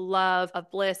gratitude, of love, of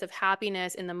bliss, of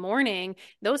happiness in the morning,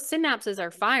 those synapses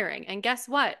are firing. And guess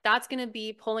what? That's going to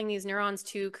be pulling these neurons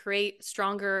to create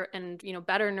stronger and,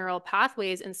 better neural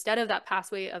pathways instead of that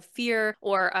pathway of fear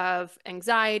or of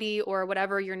anxiety or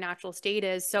whatever your natural state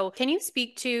is. So can you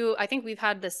speak to, I think we've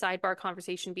had this sidebar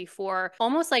conversation before,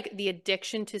 almost like the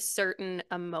addiction to certain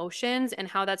emotions and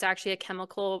how that's actually a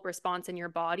chemical response in your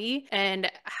body, and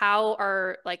how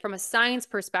are, like, from a science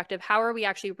perspective, how are we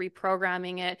actually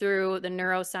reprogramming it through the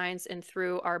neuroscience and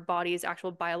through our body's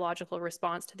actual biological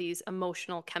response to these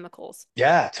emotional chemicals?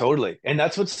 Yeah, totally. And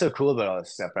that's what's so cool about all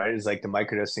this stuff, right? Is like the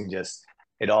microdosing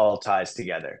it all ties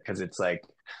together, because it's like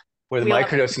where the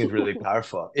microdosing is really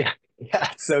powerful. Yeah. Yeah,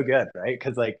 it's so good, right?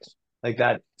 Because like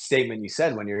that statement you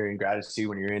said, when you're in gratitude,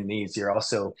 when you're in needs, you're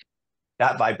also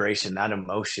that vibration, that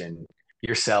emotion,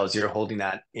 your cells, you're holding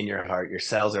that in your heart, your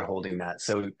cells are holding that.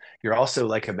 So you're also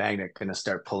like a magnet going to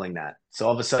start pulling that. So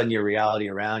all of a sudden your reality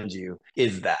around you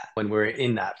is that. When we're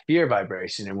in that fear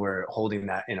vibration and we're holding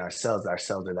that in our cells are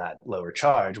that lower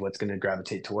charge, what's going to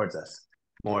gravitate towards us?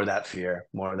 More of that fear,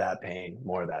 more of that pain,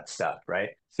 more of that stuff, right?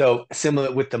 So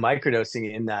similar with the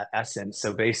microdosing in that essence.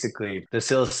 So basically the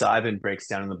psilocybin breaks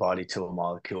down in the body to a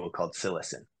molecule called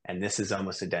psilocin. And this is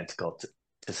almost identical to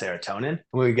serotonin.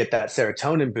 When we get that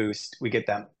serotonin boost, we get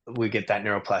that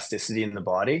neuroplasticity in the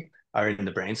body, or in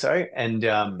the brain, sorry. And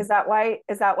is that why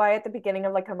at the beginning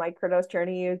of like a microdose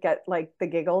journey you get like the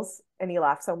giggles and you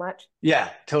laugh so much? Yeah,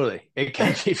 totally. It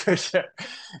can be for sure.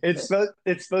 It's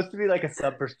supposed to be like a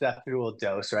sub-perceptual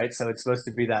dose, right? So it's supposed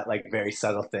to be that like very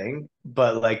subtle thing,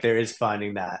 but like there is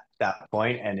finding that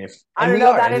point. And I don't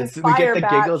know, that we get the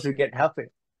batch, giggles, we get helping.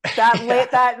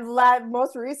 that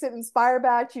most recent Inspire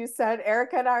batch you said,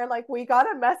 Erica and I are like, we got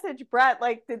to message Brett,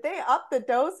 like, did they up the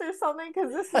dose or something?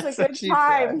 Because this is a good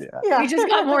time. Said, yeah. We just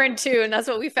got more in tune. That's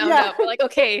what we found out. We're like,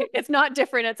 okay, it's not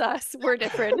different, it's us. We're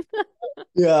different.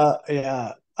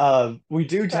 Yeah. We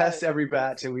do test every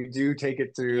batch, and we do take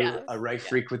it through a right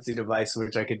frequency device,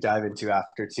 which I could dive into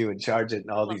after too, and charge it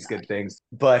and all these good things.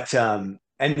 But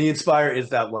and the Inspire is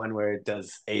that one where it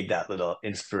does aid that little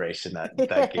inspiration, that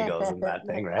giggles and that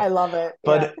thing, right? I love it.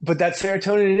 But that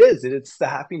serotonin, it's the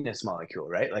happiness molecule,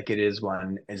 right? Like it is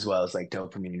one as well as like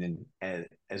dopamine and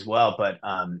as well. But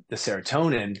the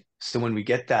serotonin, so when we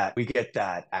get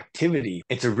that activity,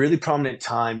 it's a really prominent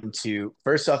time to,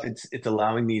 first off, it's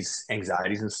allowing these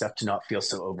anxieties and stuff to not feel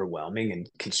so overwhelming and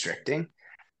constricting.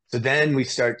 So then we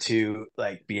start to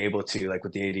like be able to, like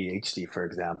with the ADHD, for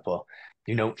example,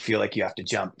 you don't feel like you have to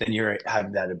jump. Then you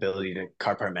have that ability to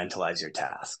compartmentalize your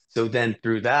task. So then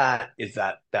through that is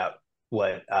that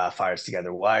what fires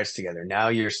together, wires together. Now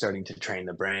you're starting to train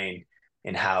the brain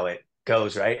in how it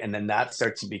goes, right? And then that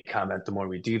starts to become, the more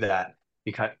we do that,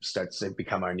 starts to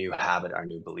become our new habit, our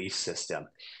new belief system.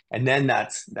 And then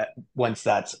once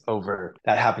that's over,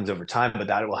 that happens over time, but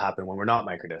that will happen when we're not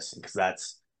microdosing, because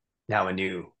that's now a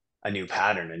new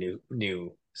pattern, a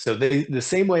new. So the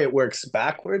same way it works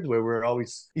backwards, where we're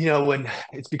always, when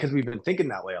it's because we've been thinking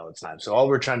that way all the time. So all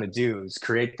we're trying to do is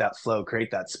create that flow,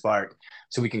 create that spark,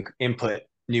 so we can input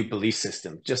new belief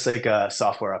system, just like a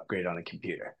software upgrade on a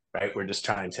computer, right? We're just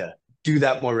trying to do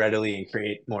that more readily and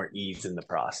create more ease in the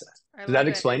process. I Does that love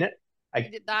it. explain it?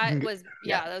 That was,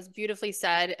 Yeah. yeah, that was beautifully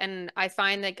said. And I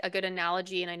find like a good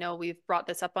analogy, and I know we've brought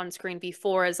this up on screen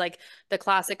before, is like the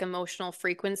classic emotional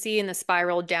frequency, and the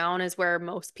spiral down is where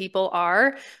most people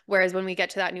are. Whereas when we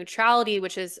get to that neutrality,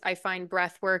 which is, I find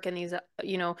breath work and these,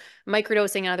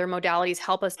 microdosing and other modalities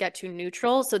help us get to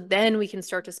neutral. So then we can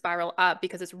start to spiral up,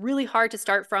 because it's really hard to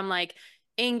start from like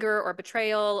anger or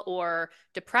betrayal or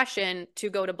depression to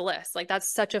go to bliss. Like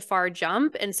that's such a far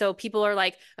jump. And so people are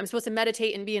like, I'm supposed to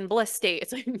meditate and be in bliss state.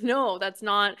 It's like, no, that's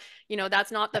not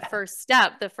the first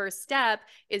step. The first step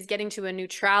is getting to a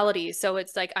neutrality. So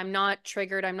it's like, I'm not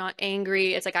triggered, I'm not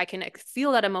angry. It's like I can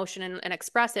feel that emotion and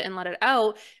express it and let it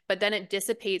out, but then it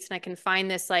dissipates and I can find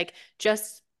this like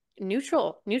just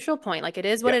neutral point. Like it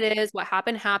is what Yeah. it is. What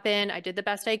happened. I did the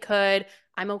best I could.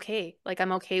 I'm okay. Like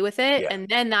I'm okay with it. Yeah. And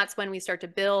then that's when we start to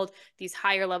build these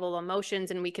higher level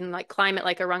emotions, and we can like climb it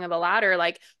like a rung of a ladder,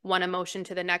 like one emotion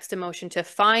to the next emotion, to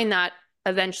find that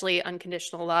eventually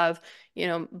unconditional love,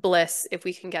 bliss, if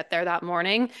we can get there that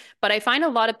morning. But I find a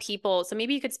lot of people, so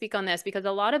maybe you could speak on this, because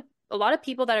a lot of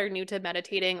people that are new to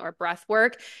meditating or breath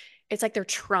work, it's like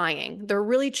they're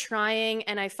really trying.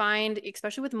 And I find,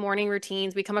 especially with morning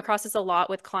routines, we come across this a lot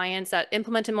with clients that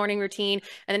implement a morning routine,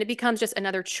 and then it becomes just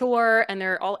another chore, and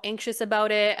they're all anxious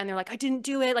about it. And they're like, I didn't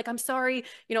do it. Like, I'm sorry,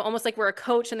 almost like we're a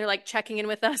coach, and they're like checking in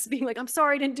with us, being like, I'm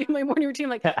sorry, I didn't do my morning routine.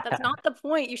 Like, that's not the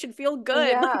point. You should feel good.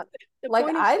 Yeah. Like, the Like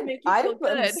point is to make you I feel am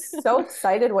good. so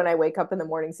excited when I wake up in the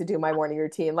mornings to do my morning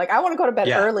routine. Like I want to go to bed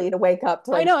Yeah. early to wake up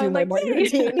to I like know. do I'm my like, morning yay.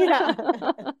 routine. Yeah.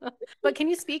 But can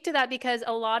you speak to that? Because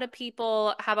a lot of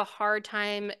people have a hard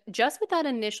time just with that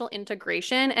initial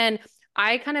integration. And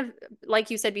I kind of, like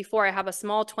you said before, I have a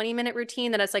small 20-minute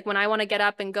routine that it's like when I want to get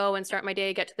up and go and start my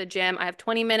day, get to the gym, I have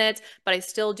 20 minutes, but I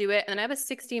still do it. And then I have a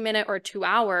 60-minute or 2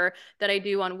 hour that I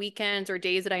do on weekends or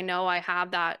days that I know I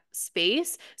have that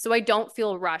space. So I don't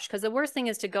feel rushed. Because the worst thing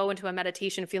is to go into a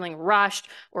meditation feeling rushed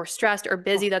or stressed or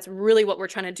busy. That's really what we're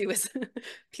trying to do, is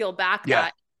peel back Yeah.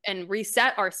 that and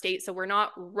reset our state, so we're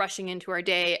not rushing into our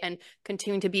day and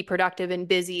continuing to be productive and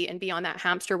busy and be on that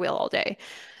hamster wheel all day.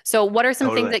 So what are some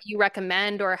things Totally. that you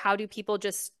recommend, or how do people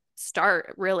just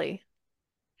start, really?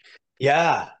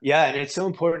 Yeah. Yeah. And it's so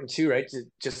important too, right? To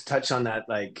just touch on that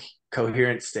like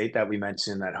coherent state that we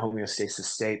mentioned, that homeostasis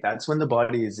state. That's when the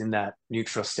body is in that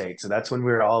neutral state. So that's when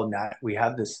we're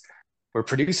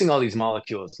producing all these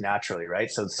molecules naturally, right?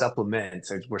 So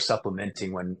supplements, we're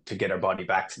supplementing to get our body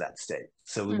back to that state.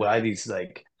 So why Mm-hmm. these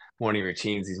like morning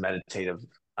routines, these meditative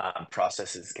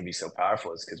processes can be so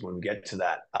powerful is because when we get to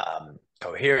that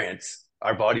coherence,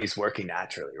 our body's working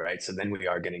naturally, right? So then we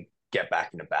are going to get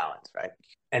back into balance, right?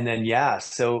 And then, yeah,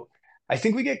 so I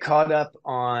think we get caught up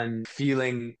on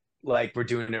feeling like we're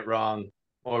doing it wrong,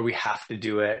 or we have to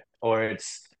do it, or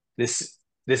it's this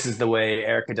is the way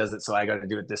Erica does it, so I got to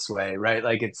do it this way, right?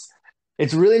 Like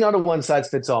it's really not a one size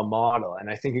fits all model. And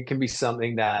I think it can be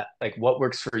something that like what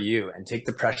works for you, and take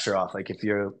the pressure off. Like if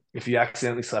you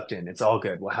accidentally slept in, it's all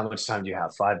good. Well, how much time do you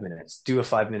have? 5 minutes. Do a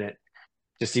 5 minute,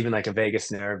 just even like a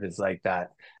vagus nerve is like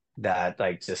that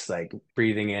like just like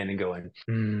breathing in and going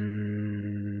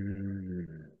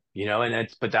and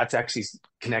that's actually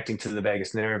connecting to the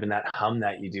vagus nerve, and that hum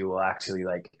that you do will actually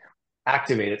like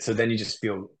activate it. So then you just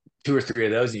feel two or three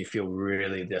of those and you feel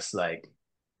really just like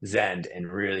zen and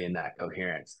really in that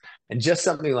coherence. And just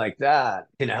something like that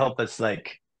can help us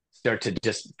like start to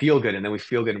just feel good, and then we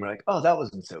feel good and we're like, oh, that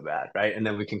wasn't so bad, right? And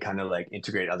then we can kind of like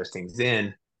integrate other things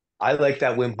in. I like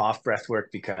that Wim Hof breath work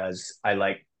because I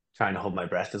like trying to hold my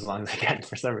breath as long as I can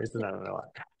for some reason. I don't know why.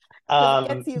 Because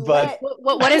it gets you But lit.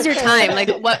 What is your time? Like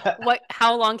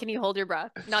how long can you hold your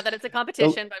breath? Not that it's a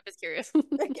competition, but I'm just curious.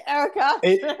 Like, Erica.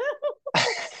 it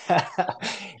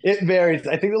it varies.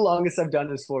 I think the longest I've done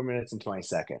is 4 minutes and 20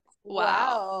 seconds.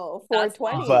 Wow. Wow. That's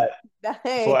 420. long. But Nice.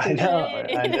 I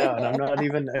Yay. know, and I'm not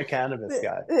even a cannabis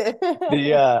guy.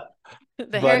 The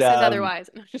The hair but says otherwise.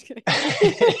 No, I'm just kidding.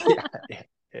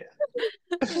 yeah,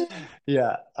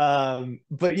 yeah.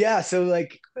 But yeah, so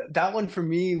like that one for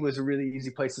me was a really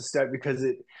easy place to start because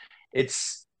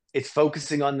it's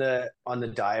focusing on the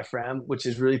diaphragm, which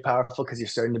is really powerful because you're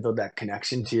starting to build that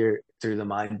connection to your through the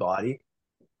mind body.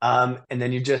 And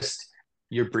then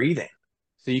you're breathing.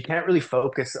 So you can't really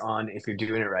focus on if you're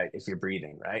doing it right, if you're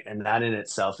breathing, right? And that in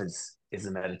itself is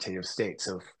a meditative state.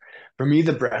 So for me,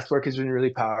 the breath work has been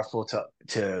really powerful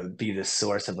to be the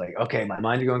source of like, okay, my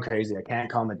mind's going crazy. I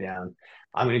can't calm it down.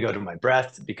 I'm going to go to my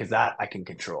breath because that I can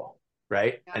control,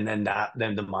 right? Yeah. And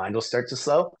then the mind will start to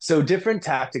slow. So different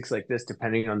tactics like this,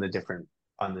 depending on the different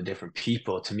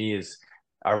people, to me is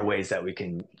are ways that we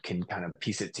can kind of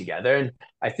piece it together. And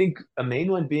I think a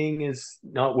main one being is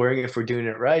not worrying if we're doing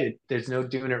it right. There's no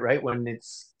doing it right when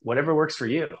it's whatever works for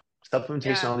you.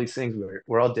 Supplementation, Yeah. all these things,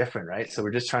 we're all different, right? So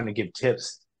we're just trying to give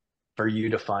tips for you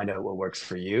to find out what works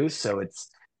for you. So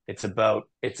it's about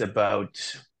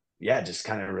yeah, just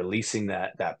kind of releasing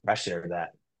that pressure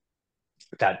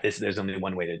that there's only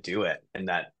one way to do it, and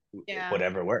that Yeah.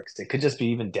 whatever works. It could just be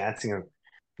even dancing or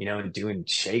and doing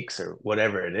shakes or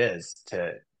whatever it is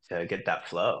to get that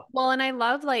flow. Well, and I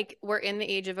love like we're in the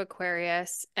age of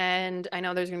Aquarius, and I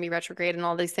know there's going to be retrograde and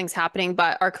all these things happening,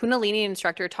 but our Kundalini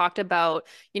instructor talked about,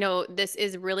 this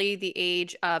is really the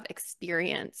age of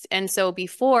experience. And so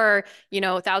before,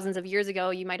 thousands of years ago,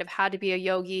 you might have had to be a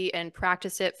yogi and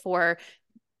practice it for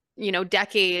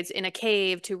decades in a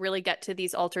cave to really get to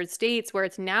these altered states where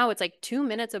it's like 2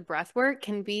 minutes of breath work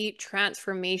can be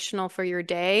transformational for your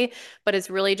day, but it's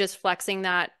really just flexing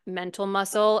that mental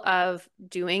muscle of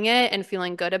doing it and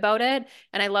feeling good about it.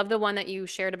 And I love the one that you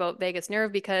shared about vagus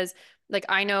nerve because like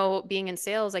I know being in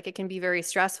sales, like it can be very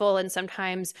stressful and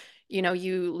sometimes,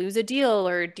 you lose a deal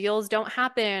or deals don't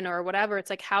happen or whatever.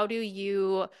 It's like, how do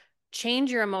you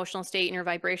change your emotional state and your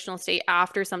vibrational state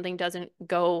after something doesn't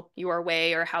go your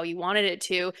way or how you wanted it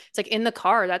to? It's like in the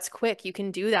car, that's quick. You can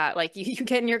do that. Like you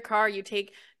get in your car, you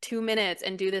take 2 minutes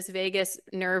and do this vagus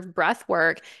nerve breath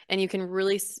work, and you can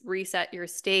really reset your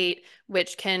state,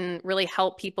 which can really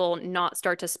help people not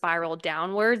start to spiral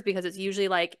downwards because it's usually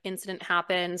like incident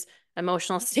happens,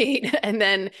 emotional state, and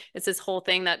then it's this whole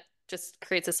thing that just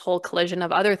creates this whole collision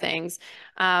of other things.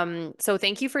 So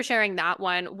thank you for sharing that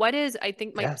one. I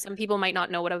think Yeah. some people might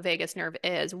not know what a vagus nerve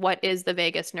is. What is the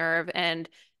vagus nerve and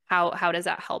how does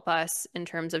that help us in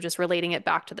terms of just relating it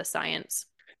back to the science?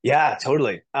 Yeah,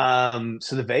 totally.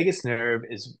 So the vagus nerve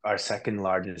is our second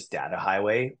largest data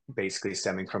highway, basically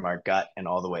stemming from our gut and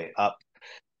all the way up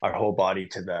our whole body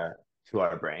to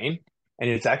our brain. And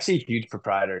it's actually a huge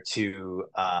proprietor to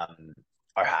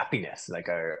our happiness, like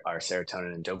our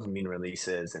serotonin and dopamine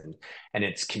releases, and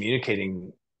it's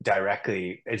communicating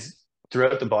directly is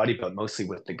throughout the body, but mostly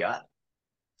with the gut.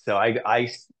 So I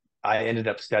ended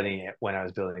up studying it when I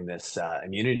was building this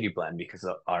immunity blend because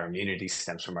our immunity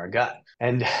stems from our gut.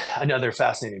 And another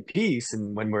fascinating piece,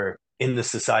 and when we're in the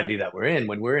society that we're in,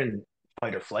 when we're in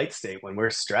fight or flight state, when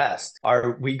we're stressed,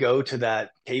 we go to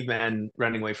that caveman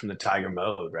running away from the tiger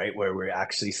mode, right? Where we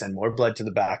actually send more blood to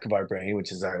the back of our brain,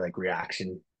 which is our like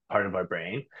reaction part of our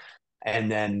brain.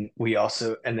 And then we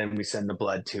send the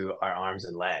blood to our arms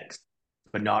and legs,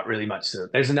 but not really much. So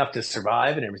there's enough to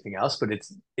survive and everything else, but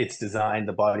it's designed,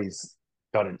 the body's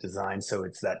got it designed so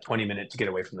it's that 20 minute to get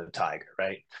away from the tiger,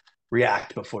 right?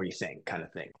 React before you think kind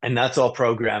of thing. And that's all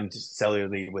programmed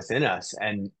cellularly within us.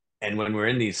 And when we're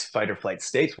in these fight or flight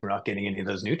states, we're not getting any of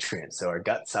those nutrients. So our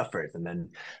gut suffers. And then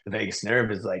the vagus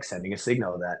nerve is like sending a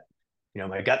signal that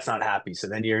my gut's not happy. So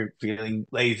then you're feeling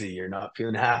lazy, you're not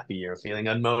feeling happy, you're feeling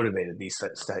unmotivated, these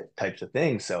types of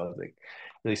things. So like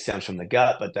really stems from the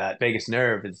gut, but that vagus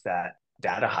nerve is that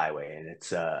data highway, and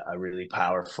it's a really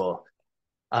powerful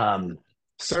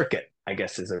circuit, I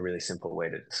guess is a really simple way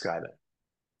to describe it.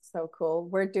 So cool.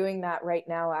 We're doing that right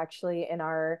now, actually, in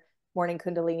our morning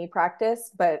Kundalini practice.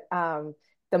 But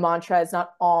the mantra is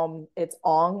not Om, it's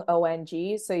Ong,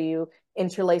 O-N-G. So you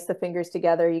interlace the fingers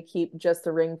together. You keep just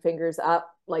the ring fingers up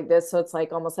like this. So it's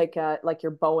like almost like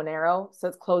your bow and arrow. So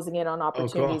it's closing in on Oh,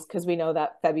 opportunities cool. because we know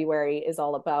that February is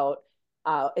all about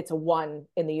it's a one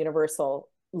in the universal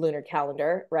lunar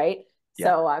calendar, right? Yeah.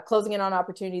 So closing in on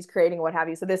opportunities, creating what have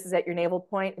you. So this is at your navel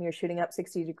point and you're shooting up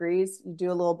 60 degrees. You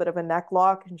do a little bit of a neck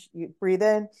lock and you breathe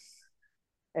in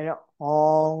and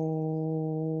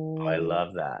Oh, I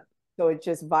love that. so it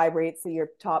just vibrates to your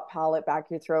top palate, back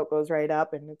your throat goes right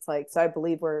up, and it's like, so I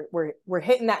believe we're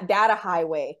hitting that data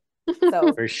highway.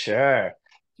 So For sure.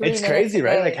 3 minutes a It's crazy,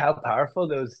 right? Like day. how powerful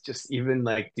those, just even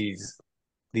like these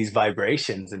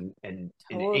vibrations, and in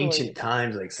Totally, ancient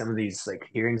times, like some of these, like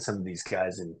hearing some of these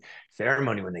guys in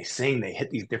ceremony when they sing, they hit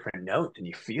these different notes and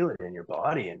you feel it in your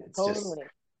body, and it's just totally.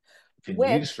 been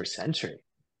used Which, for centuries.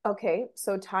 okay,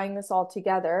 so tying this all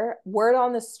together, word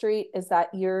on the street is that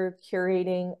you're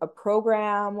curating a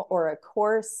program or a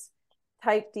course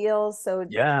type deals. So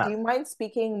Yeah. do you mind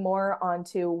speaking more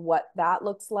onto what that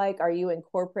looks like? Are you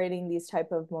incorporating these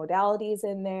type of modalities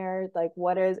in there? Like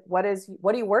what are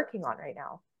you working on right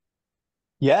now?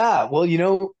 Yeah.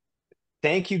 Well,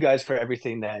 thank you guys for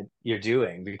everything that you're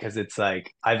doing, because it's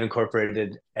like I've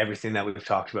incorporated everything that we've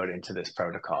talked about into this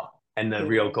protocol. And the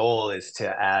real Cool. goal is to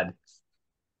add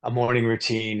a morning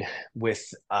routine with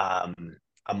a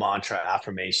mantra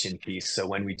affirmation piece. So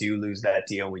when we do lose that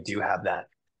deal, we do have that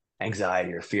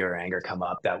anxiety or fear or anger come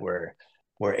up, that we're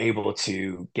able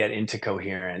to get into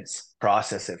coherence,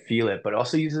 process it, feel it, but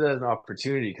also use it as an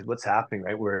opportunity. Because what's happening,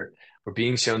 right? We're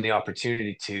being shown the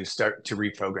opportunity to start to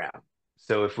reprogram.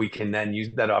 So if we can then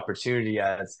use that opportunity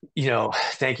as,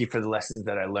 thank you for the lessons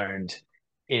that I learned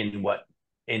in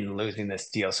losing this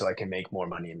deal, so I can make more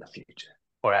money in the future,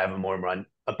 or I have a more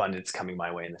abundance coming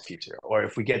my way in the future. Or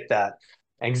if we get that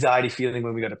anxiety feeling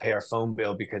when we got to pay our phone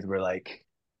bill because we're like,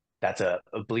 that's a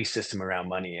belief system around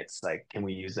money. It's like, can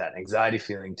we use that anxiety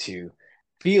feeling to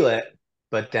feel it,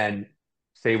 but then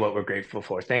say what we're grateful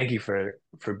for? Thank you for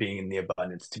being in the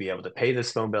abundance to be able to pay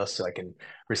this phone bill so I can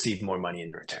receive more money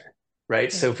in return.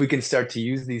 Right. So if we can start to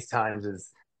use these times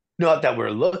as, not that we're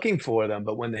looking for them,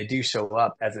 but when they do show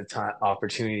up, as a time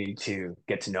opportunity to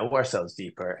get to know ourselves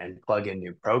deeper and plug in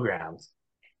new programs,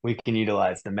 we can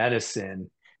utilize the medicine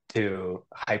to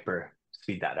hyper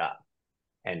speed that up,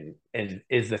 and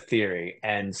is the theory.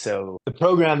 And so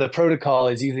the protocol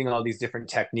is using all these different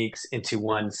techniques into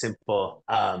one simple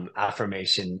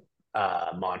affirmation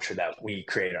mantra that we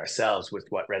create ourselves with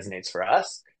what resonates for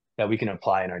us, that we can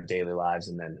apply in our daily lives,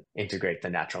 and then integrate the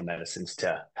natural medicines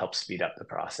to help speed up the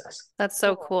process. That's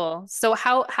so cool. So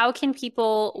how can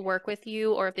people work with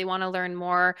you, or if they want to learn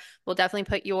more, we'll definitely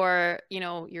put your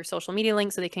social media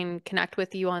links so they can connect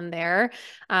with you on there.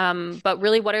 But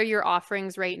really, what are your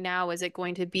offerings right now? Is it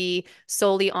going to be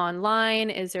solely online?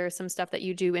 Is there some stuff that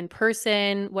you do in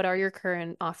person? What are your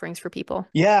current offerings for people?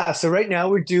 Yeah, so right now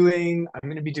I'm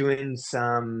going to be doing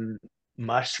some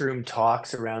mushroom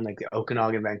talks around like the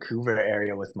Okanagan, Vancouver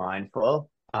area with Mindful,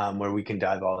 where we can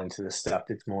dive all into the stuff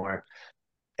that's more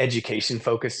education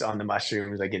focused on the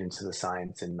mushrooms. I get into the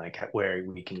science and like where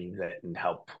we can use it and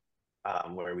help,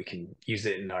 where we can use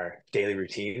it in our daily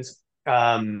routines.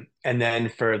 And then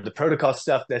for the protocol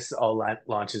stuff, this all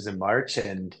launches in March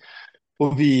and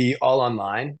will be all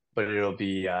online, but it'll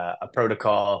be a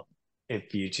protocol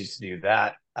if you choose to do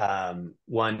that.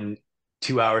 1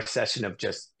 2 hour session of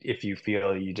just, if you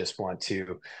feel you just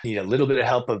need a little bit of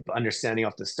help of understanding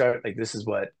off the start, like this is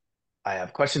what I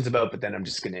have questions about, but then I'm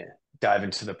just going to dive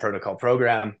into the protocol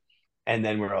program. And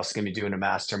then we're also going to be doing a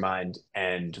mastermind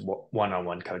and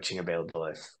one-on-one coaching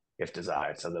available if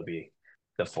desired. So there'll be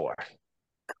the 4.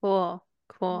 Cool.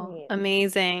 Cool. Right.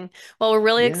 Amazing. Well, we're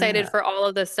really excited Yeah. for all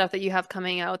of the stuff that you have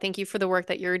coming out. Thank you for the work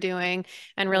that you're doing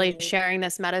and really Right. sharing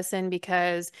this medicine,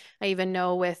 because I even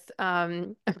know with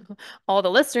all the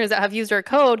listeners that have used our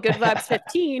code Good Vibes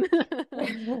 15,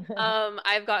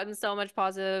 I've gotten so much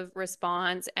positive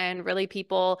response, and really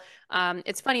people,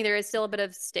 it's funny, there is still a bit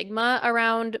of stigma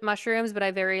around mushrooms, but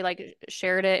I very like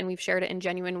shared it, and we've shared it in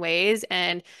genuine ways,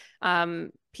 and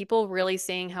people really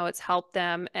saying how it's helped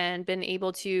them and been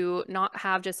able to not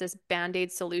have just this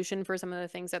band-aid solution for some of the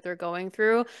things that they're going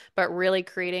through, but really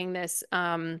creating this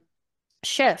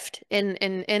shift in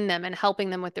them and helping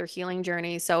them with their healing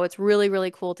journey. So it's really, really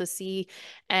cool to see.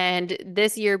 And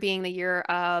this year being the year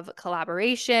of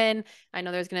collaboration, I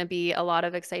know there's going to be a lot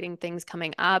of exciting things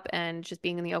coming up, and just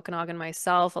being in the Okanagan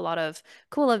myself, a lot of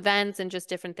cool events and just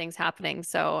different things happening.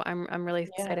 So I'm really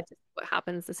Yeah. excited to see what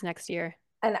happens this next year.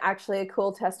 And actually a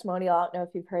cool testimonial, I don't know if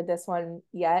you've heard this one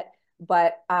yet,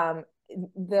 but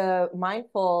the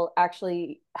Mindful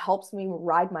actually helps me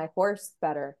ride my horse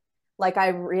better. Like I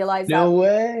realized No that,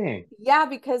 way. yeah,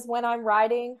 because when I'm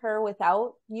riding her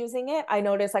without using it, I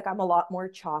notice like I'm a lot more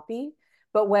choppy.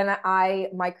 But when I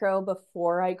micro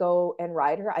before I go and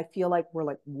ride her, I feel like we're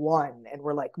like one and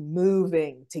we're like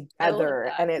moving I love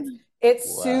together. that. And it's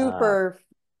Wow. super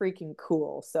freaking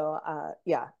cool. So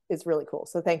yeah, it's really cool.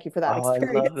 So thank you for that Oh, I love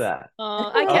experience. that.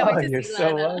 Oh, I can't Oh, wait to you're see so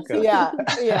that. welcome. Yeah,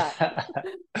 yeah.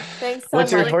 Thanks so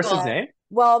What's your Really much, horse's cool. Jen. name?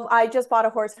 Well, I just bought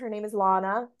a horse. Her name is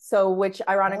Lana. So, which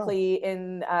Oh, ironically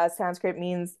in Sanskrit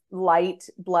means light,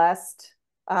 blessed.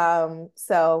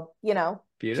 So,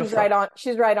 beautiful.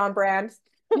 she's right on brand.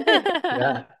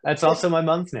 Yeah, that's also my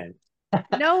mom's name.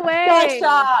 No Good way.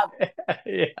 job. Yeah,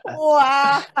 yeah.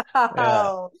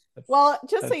 Wow. That's Well,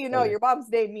 just so that's you know, funny. your mom's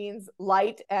name means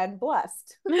light and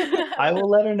blessed. I will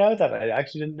let her know that. I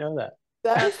actually didn't know that.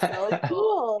 That is so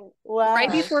cool. Right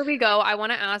Wow. before we go, I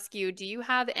want to ask you, do you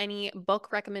have any book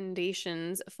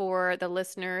recommendations for the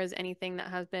listeners? Anything that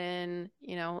has been,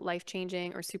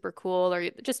 life-changing or super cool or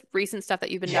just recent stuff that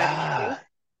you've been diving into? Yeah.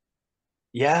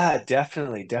 Yeah,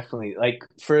 definitely, definitely. Like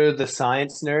for the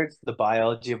science nerds, The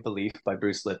Biology of Belief by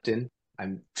Bruce Lipton.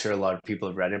 I'm sure a lot of people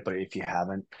have read it, but if you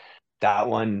haven't, that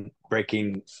one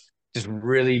breaking just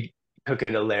really took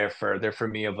it a layer further for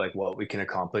me of like what we can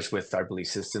accomplish with our belief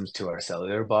systems to our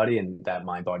cellular body and that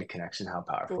mind-body connection, how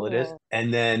powerful it is. Cool.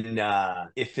 And then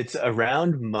if it's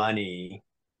around money,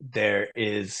 there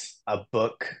is a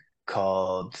book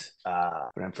called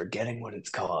but I'm forgetting what it's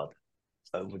called,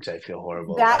 which I feel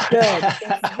horrible That good.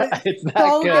 It's about. good. It's that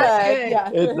So good. good. Good. Yeah.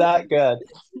 It's that good.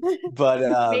 But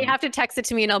You may have to text it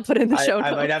to me and I'll put it in the show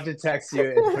I might notes. have to text you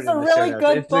and put It's it a in the show really notes.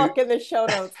 good book in the show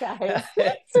notes, guys.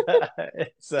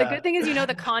 It's The good thing is the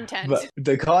but content.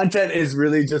 the content is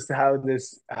really just how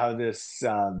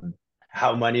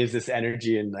money is this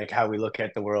energy and like how we look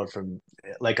at the world from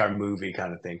like our movie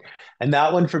kind of thing. And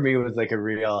that one for me was like a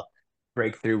real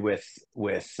breakthrough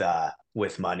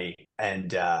with money. And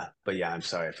but yeah, I'm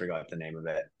sorry I forgot the name of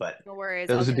it. But No worries.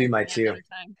 I'll those would get be it my to you two. another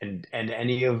time. And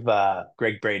any of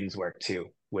Greg Braden's work too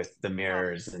with the Oh,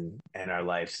 mirrors and our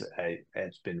lives.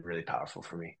 It's been really powerful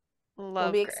for me. We'll be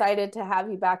love Greg. excited to have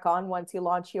you back on once you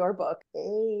launch your book.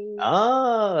 Hey.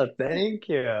 Oh, thank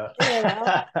you. You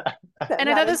know, setting And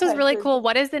I that thought this was really intention. cool.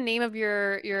 What is the name of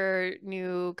your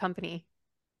new company?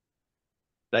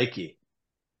 Nike.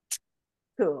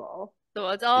 Cool. So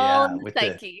it's all in Yeah, the with the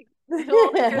psyche.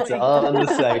 All it's interlinked. all in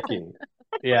the psyche.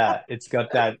 Yeah, it's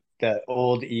got that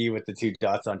old E with the two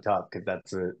dots on top because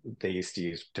that's what they used to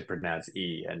use to pronounce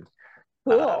E. And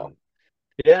Cool. um,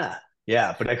 yeah,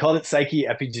 yeah. But I called it Psyche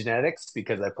Epigenetics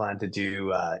because I plan to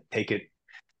do take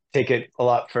it a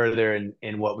lot further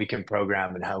in what we can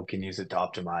program and how we can use it to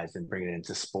optimize and bring it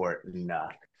into sport. And I'd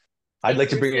Take like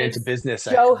to bring it into Bruce's business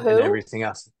Joe and who? everything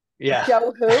else. Yeah.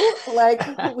 Joe who? Like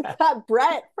we got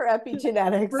Brett for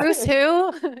epigenetics. Bruce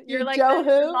who? You're like Joe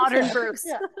the who? modern Yeah. Bruce.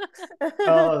 Yeah.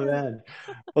 Oh man.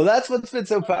 Well, that's what's been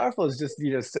so powerful is just,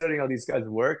 studying all these guys'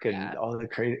 work and Yeah. all the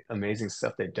great, amazing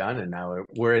stuff they've done. And now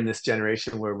we're in this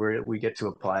generation where we get to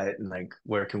apply it and like,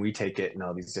 where can we take it in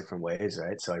all these different ways,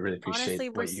 right? So I really appreciate Honestly,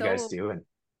 we're what you guys so do. And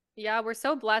Yeah, we're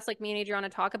so blessed, like me and Adriana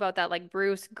talk about that, like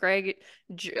Bruce, Greg,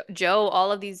 Joe,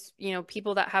 all of these,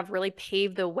 people that have really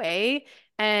paved the way.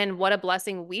 And what a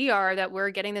blessing we are that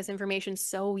we're getting this information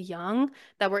so young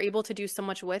that we're able to do so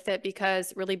much with it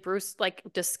because really Bruce like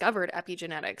discovered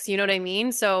epigenetics. You know what I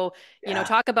mean? So, yeah,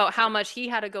 talk about how much he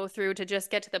had to go through to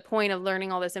just get to the point of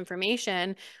learning all this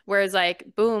information. Whereas like,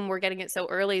 boom, we're getting it so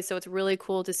early. So it's really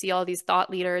cool to see all these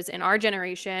thought leaders in our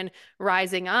generation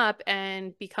rising up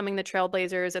and becoming the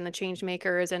trailblazers and the change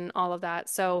makers and all of that.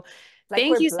 So Like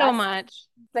thank we're you so blessed. much.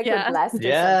 It's like we're Yeah. blessed or something.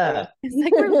 yeah. It's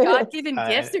like we're God-given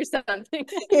gifts I, or something.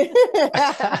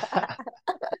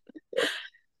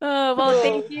 Oh, well,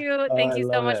 thank Cool. you. oh, Thank I you so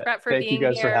love much, it. Brett, for Thank you being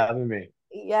guys for here. having me.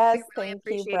 Yes, We really thank you,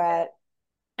 appreciate it. Brett.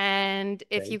 And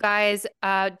if you Thank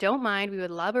guys don't mind, we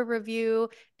would love a review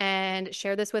and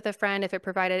share this with a friend if it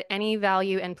provided any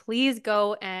value. And please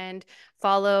go and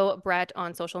follow Brett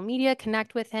on social media,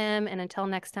 connect with him. And until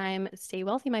next time, stay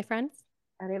wealthy, my friends.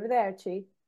 Arrivederci.